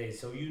busy days.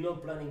 So you're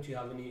not planning to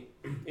have any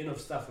enough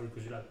staff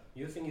because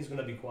you think it's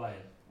gonna be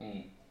quiet.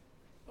 Mm.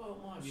 Well,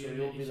 my So view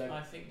you'll be is like,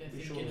 I think they're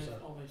be thinking sure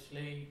of,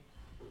 obviously,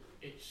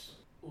 it's,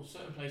 well,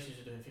 certain places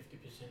are doing 50%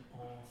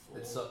 off, or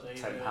It's they £10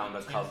 do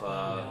a £10 cover.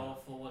 off,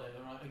 or whatever,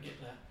 right? I get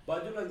that.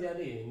 But I do like the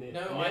idea.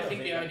 No, I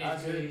think the idea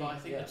is good, but I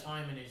think yeah. the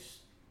timing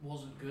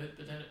wasn't good.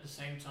 But then at the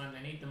same time,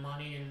 they need the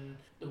money and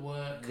the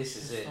work. This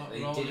is to it. start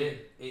They rolling. did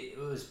it. It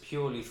was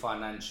purely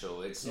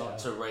financial. It's not Yeah.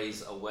 to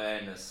raise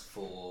awareness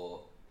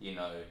for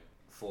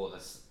for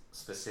the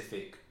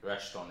specific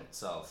restaurant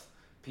itself.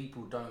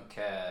 People don't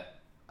care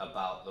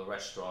about the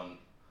restaurant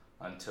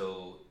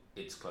until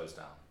it's closed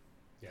down,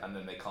 Yeah. and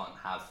then they can't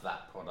have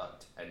that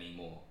product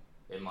anymore.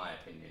 In my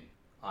opinion,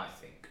 I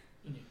think.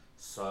 Yeah.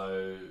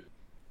 So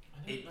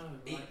I don't know.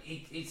 Like,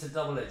 it's a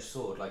double-edged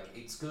sword. Like,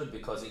 it's good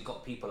because it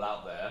got people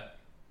out there.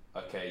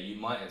 Okay, you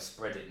might have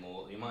spread it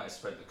more. You might have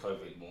spread the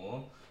COVID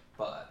more,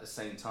 but at the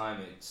same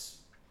time, it's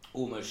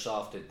almost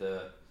shafted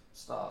the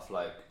staff.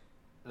 Like,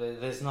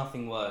 there's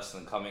nothing worse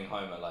than coming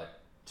home at like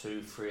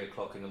 2-3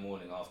 o'clock in the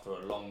morning after a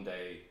long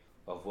day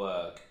of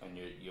work, and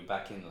you're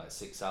back in like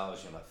 6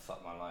 hours. You're like,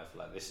 fuck my life.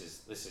 Like, this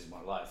is my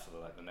life for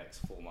like the next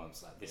 4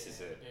 months. Like, this is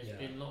it. There's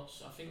been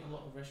lots. I think a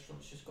lot of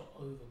restaurants just got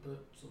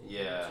overbooked or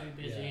Yeah. too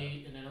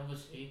busy, and then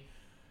obviously,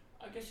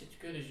 I guess it's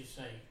good as you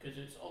say, because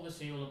it's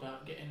obviously all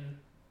about getting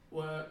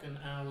work and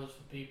hours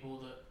for people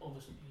that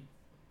obviously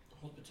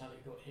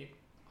hospitality got hit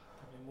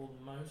probably more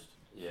than most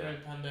Yeah. through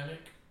the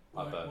pandemic,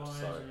 I bet, work-wise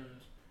sorry.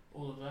 and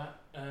all of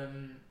that.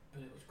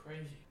 But it was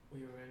crazy.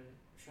 We were in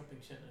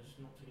shopping centres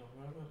not too long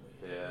ago,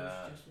 weren't we?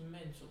 Yeah. It was just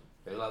mental.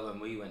 It's like when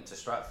we went to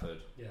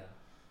Stratford. Yeah.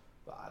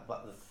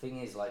 But the thing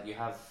is, like, you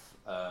have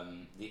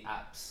the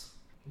apps.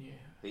 Yeah.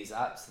 These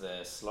apps,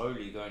 they're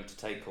slowly going to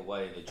take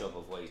away the job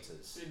of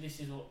waiters. So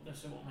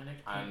that's what my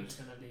next point is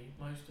going to be.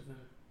 Most of them,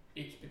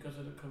 it's because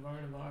of the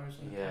coronavirus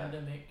and the Yeah.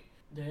 pandemic.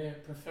 They're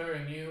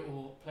preferring you,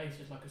 or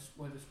places like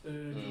a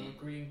Wetherspoons or a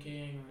Green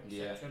King or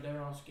etc. Yeah.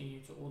 They're asking you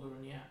to order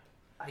on the app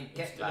I get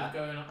instead of that.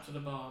 going up to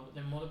the bar. But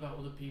then what about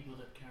all the people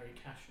that carry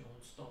cash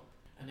non-stop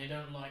and they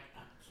don't like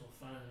apps or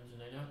phones and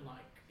they don't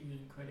like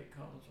using credit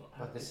cards or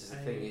Apple But this is the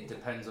Pay thing, it or-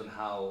 depends on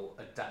how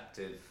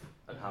adaptive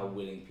and how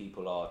willing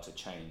people are to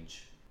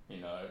change.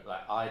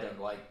 Like, I don't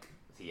like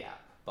the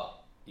app,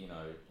 but, Yeah,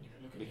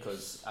 look at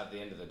because at the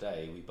end of the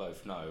day, we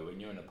both know when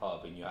you're in a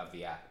pub and you have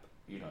the app,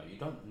 you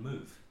don't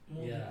move. this.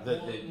 More, Yeah.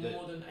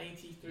 more than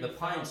 83,000. The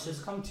pints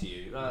just come to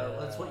you.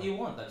 That's what you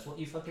want. That's what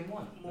you fucking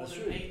want. More That's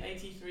than true.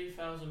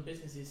 83,000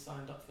 businesses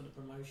signed up for the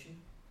promotion.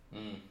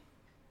 And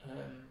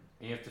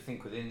you have to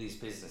think within these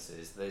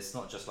businesses, there's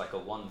not just like a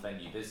one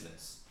venue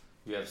business.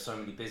 You have so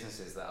many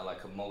businesses that are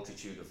like a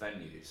multitude of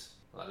venues.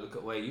 Like, look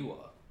at where you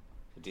are.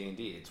 The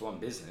D&D, it's one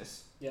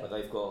business, Yeah. but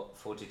they've got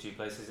 42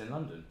 places in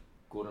London.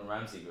 Gordon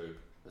Ramsay Group,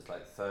 there's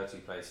like 30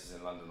 places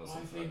in London or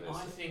something like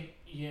I this. think,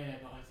 yeah,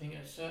 but I think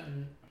at a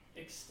certain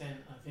extent,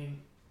 I think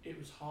it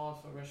was hard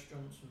for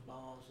restaurants and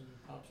bars and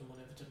pubs and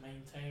whatever to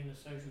maintain the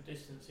social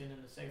distancing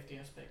and the safety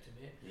aspect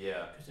of it,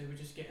 Yeah. because they were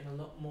just getting a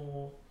lot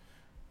more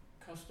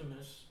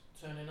customers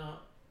turning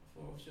up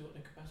for obviously what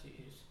their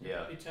capacity is. They're Yeah.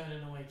 probably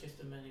turning away just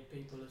as many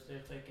people as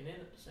they're taking in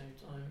at the same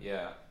time.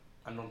 Yeah.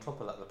 And on top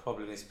of that, the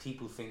problem is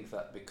people think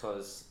that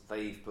because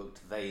they've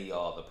booked, they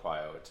are the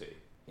priority.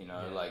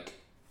 Yeah. Like,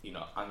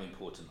 I'm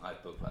important,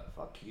 I've booked. Like,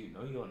 fuck you.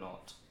 No, you're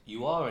not.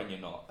 You are and you're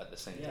not at the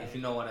same time, Yeah. if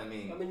you know what I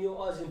mean. I mean,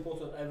 you're as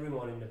important as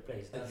everyone in the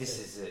place. That's This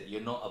it. is it.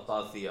 You're not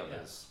above the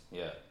others.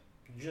 Yeah.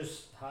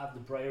 Just have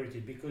the priority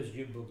because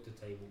you booked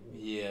the table.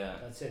 Yeah.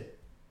 That's it.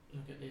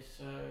 Look at this.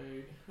 So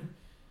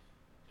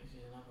This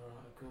is another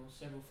article.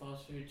 Several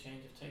fast food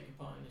chains have taken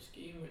part in the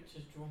scheme, which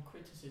has drawn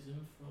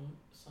criticism from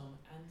some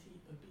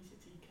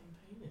anti-obesity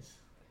campaigners.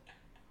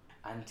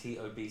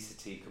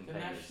 Anti-obesity The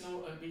campaigners.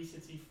 National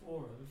Obesity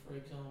Forum, for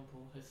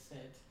example, has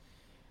said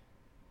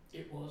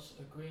it was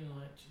a green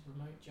light to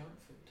promote junk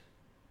food.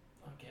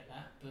 I get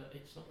that, but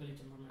it's not really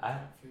to promote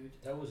junk food.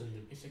 That wasn't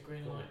the It's a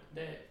green light.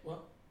 There,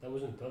 what? that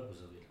wasn't the purpose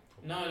of it.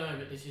 No,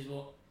 but this is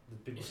what The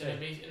people it's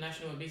said. a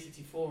National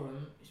Obesity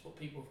Forum. It's what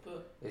people have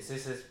put. Is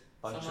this a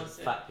bunch Someone of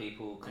said- fat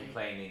people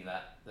complaining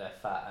that they're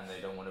fat and they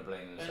don't want to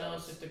blame When asked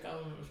themselves? if the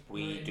government was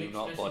We promoting do mixed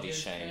not body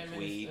messages, shame. Care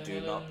We Minister do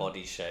not Helen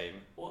body shame.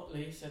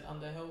 Watley said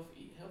under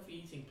healthy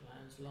eating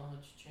plans,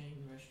 large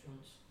chain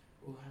restaurants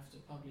will have to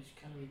publish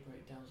calorie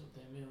breakdowns of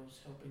their meals,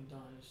 helping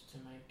diners to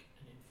make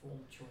an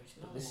informed choice.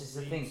 No But this one is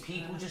the thing. reads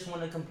People that. just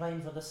want to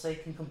complain for the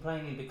sake of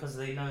complaining because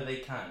they know they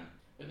can.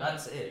 But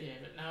that's now, it. Yeah,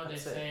 but now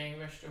That's they're it. saying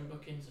restaurant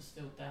bookings are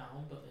still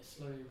down, but they're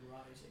slowly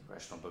rising.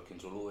 Restaurant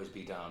bookings will always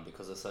be down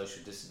because of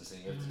social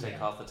distancing. You have to Mm. take Yeah.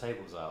 half the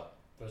tables out.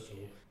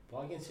 Personally. But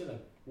I can see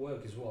like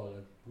work as well.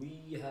 Like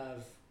we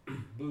have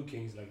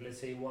bookings. Like let's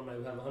say one night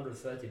we have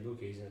 130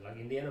 bookings, and like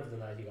in the end of the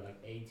night you got like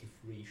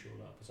 83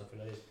 showing up or something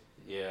like this.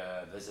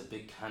 Yeah, there's a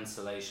big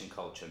cancellation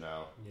culture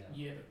now. Yeah.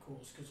 Yeah, of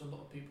course, because a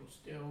lot of people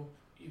still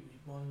you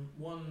read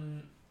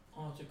one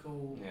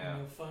article Yeah. on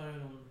your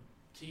phone, on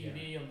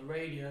TV, on the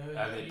radio.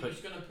 And they you're put-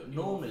 just gonna put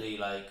Normally,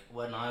 like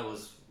when I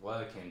was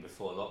working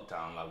before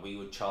lockdown, like we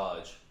would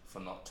charge for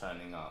not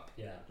turning up.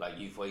 Yeah. Like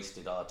you've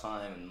wasted our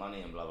time and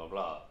money and blah blah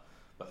blah.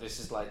 But this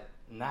is like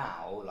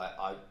now, like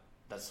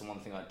that's the one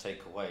thing I'd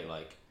take away.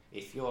 Like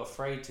if you're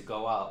afraid to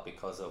go out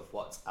because of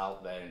what's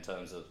out there in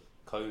terms of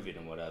COVID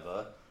and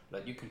whatever,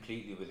 like you're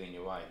completely within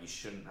your right. You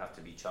shouldn't have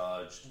to be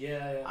charged.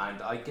 Yeah. Yeah.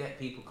 And I get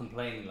people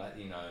complaining like,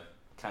 you know,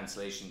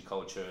 cancellation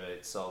culture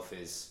itself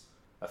is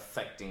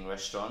affecting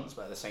restaurants,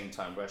 but at the same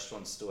time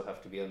restaurants still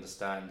have to be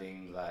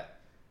understanding that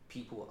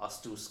people are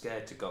still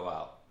scared to go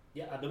out.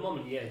 Yeah, at the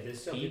moment, yeah,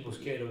 there's some people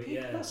scared of it.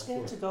 People Yeah, are of scared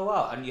course. to go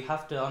out, and you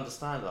have to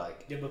understand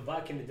like Yeah, but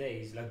back in the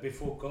days, like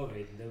before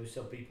COVID, there were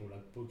some people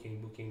like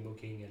booking,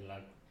 and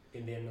like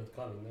in the end not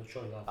coming, not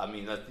showing up. I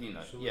mean that, you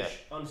know, So yeah.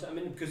 which, I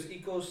mean, because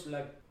it goes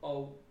like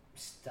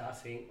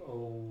staffing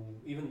or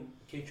even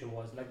kitchen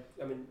wise, like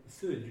I mean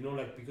food. You know,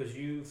 like because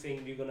you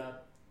think you're gonna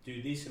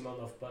do this amount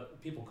of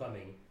people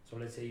coming. So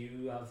let's say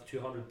you have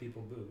 200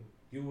 people book,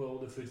 you will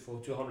order food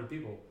for 200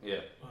 people,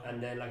 Yeah.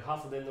 and then like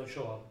half of them don't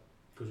show up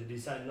because they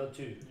decide not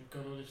to. You've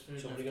got all this food.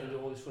 So left we're gonna do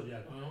out. all this food. Yeah,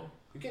 Well,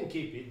 you can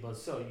keep it, but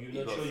still you're You've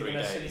not got sure you're 3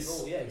 gonna sell it days.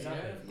 all. Yeah,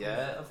 exactly.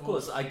 Yeah, of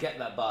course, I get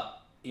that, but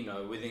you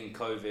know, within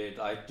COVID,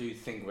 I do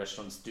think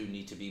restaurants do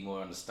need to be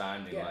more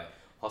understanding. Yeah. Like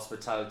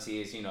hospitality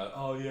is, you know,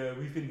 oh yeah,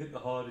 we've been hit the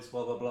hardest,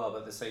 blah blah blah. But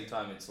at the same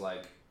time, it's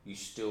like you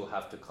still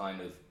have to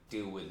kind of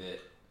deal with it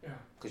yeah.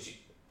 because at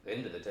the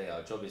end of the day,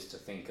 our job is to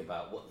think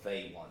about what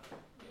they want,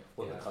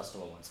 what Yeah. the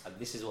customer wants, and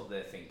this is what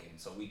they're thinking.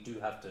 So we do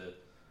have to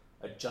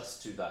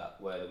adjust to that,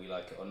 whether we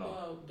like it or not.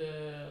 Well,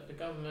 the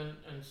government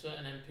and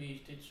certain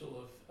MPs did sort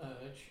of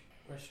urge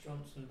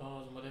restaurants and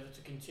bars and whatever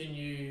to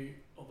continue.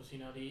 Obviously,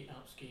 now the eat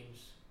out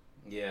schemes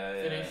Yeah,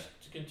 yeah. finished.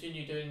 To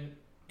continue doing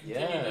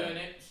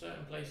it.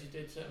 Certain places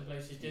did, certain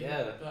places didn't.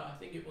 Yeah. But I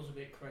think it was a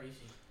bit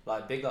crazy.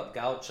 Like big up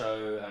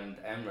Gaucho and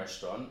M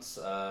restaurants.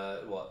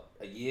 What,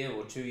 a year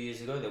or 2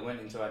 years ago, they went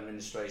into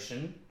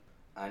administration,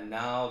 and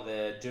now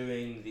they're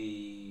doing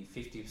the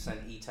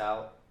 50% eat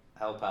out,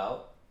 help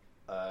out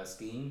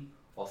scheme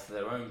off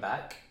their own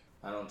back,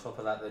 and on top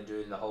of that, they're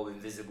doing the whole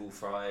Invisible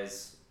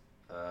Fries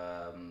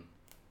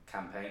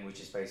campaign, which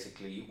is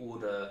basically you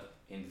order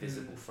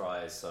invisible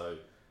fries, so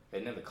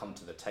they never come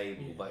to the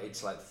table, Yeah. but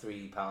it's like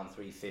 £3,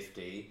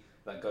 $3.50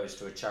 that goes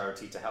to a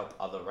charity to help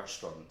other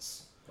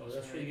restaurants. Oh,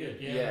 that's pretty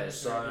good. Yeah, that's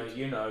so very good.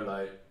 you know,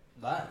 like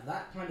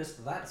that kind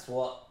of that's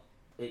what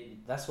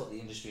the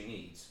industry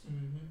needs.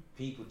 Mm-hmm.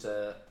 People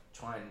to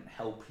try and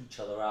help each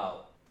other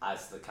out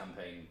as the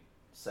campaign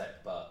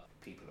set, but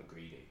people are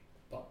greedy.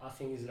 But I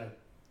think it's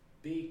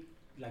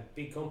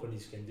big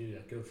companies can do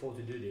that, can afford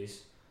to do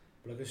this.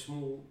 But like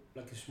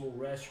a small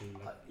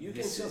restaurant, like you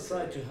can This still is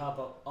try it. to help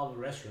out other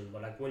restaurants,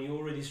 but like when you're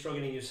already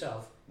struggling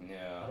yourself, I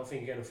Yeah, don't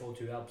think you can afford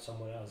to help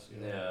someone else.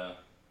 You know? yeah.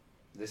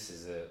 This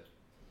is it.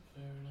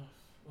 Fair enough.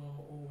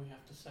 Well, all we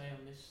have to say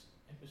on this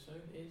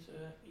episode is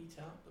eat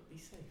out, but be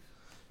safe.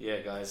 Yeah,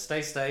 guys,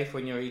 stay safe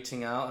when you're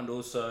eating out, and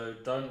also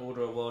don't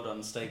order a well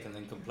done steak and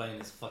then complain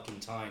it's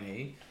fucking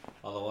tiny.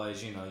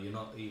 Otherwise, you know, you're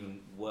not even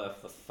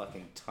worth the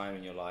fucking time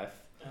in your life.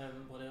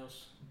 What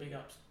else? Big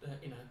ups,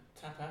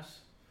 tapas.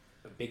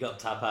 Big up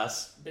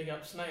tapas. Big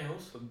up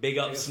snails. Big up Big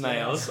up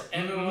snails.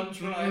 Everyone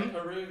try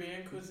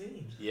Peruvian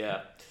cuisine.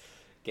 Yeah,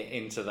 get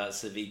into that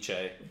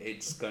ceviche.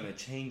 It's going to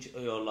change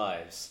your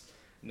lives.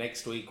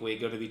 Next week, we're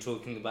going to be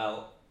talking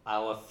about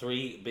our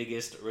 3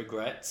 biggest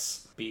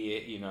regrets, be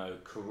it, you know,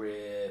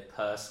 career,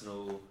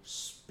 personal,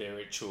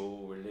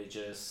 spiritual,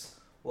 religious,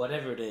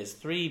 whatever it is.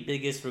 3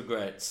 biggest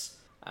regrets.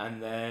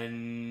 And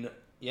then,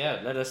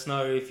 yeah, let us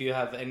know if you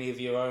have any of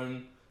your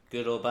own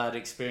good or bad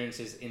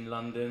experiences in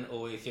London,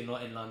 or if you're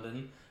not in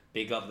London,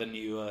 big up the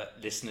new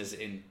listeners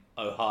in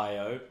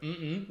Ohio.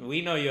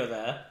 We know you're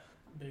there.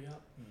 Big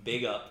up.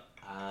 Big up.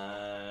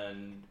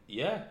 And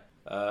yeah.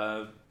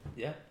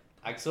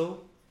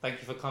 Axel, thank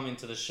you for coming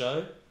to the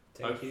show.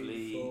 Thank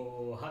you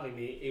for having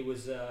me. It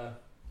was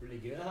really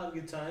good. I had a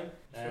good time.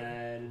 Sure.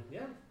 And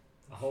yeah,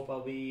 I hope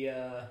I'll be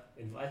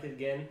invited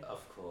again.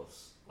 Of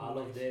course. I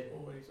loved it.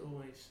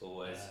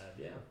 Always.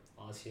 Yeah,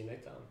 I'll see you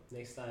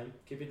next time.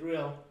 Keep it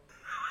real.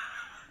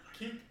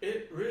 Keep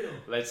it real.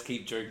 Let's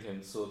keep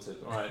drinking. Sorted.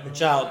 All right. Alright.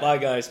 Ciao. Bye,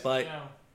 guys. Bye. Ciao.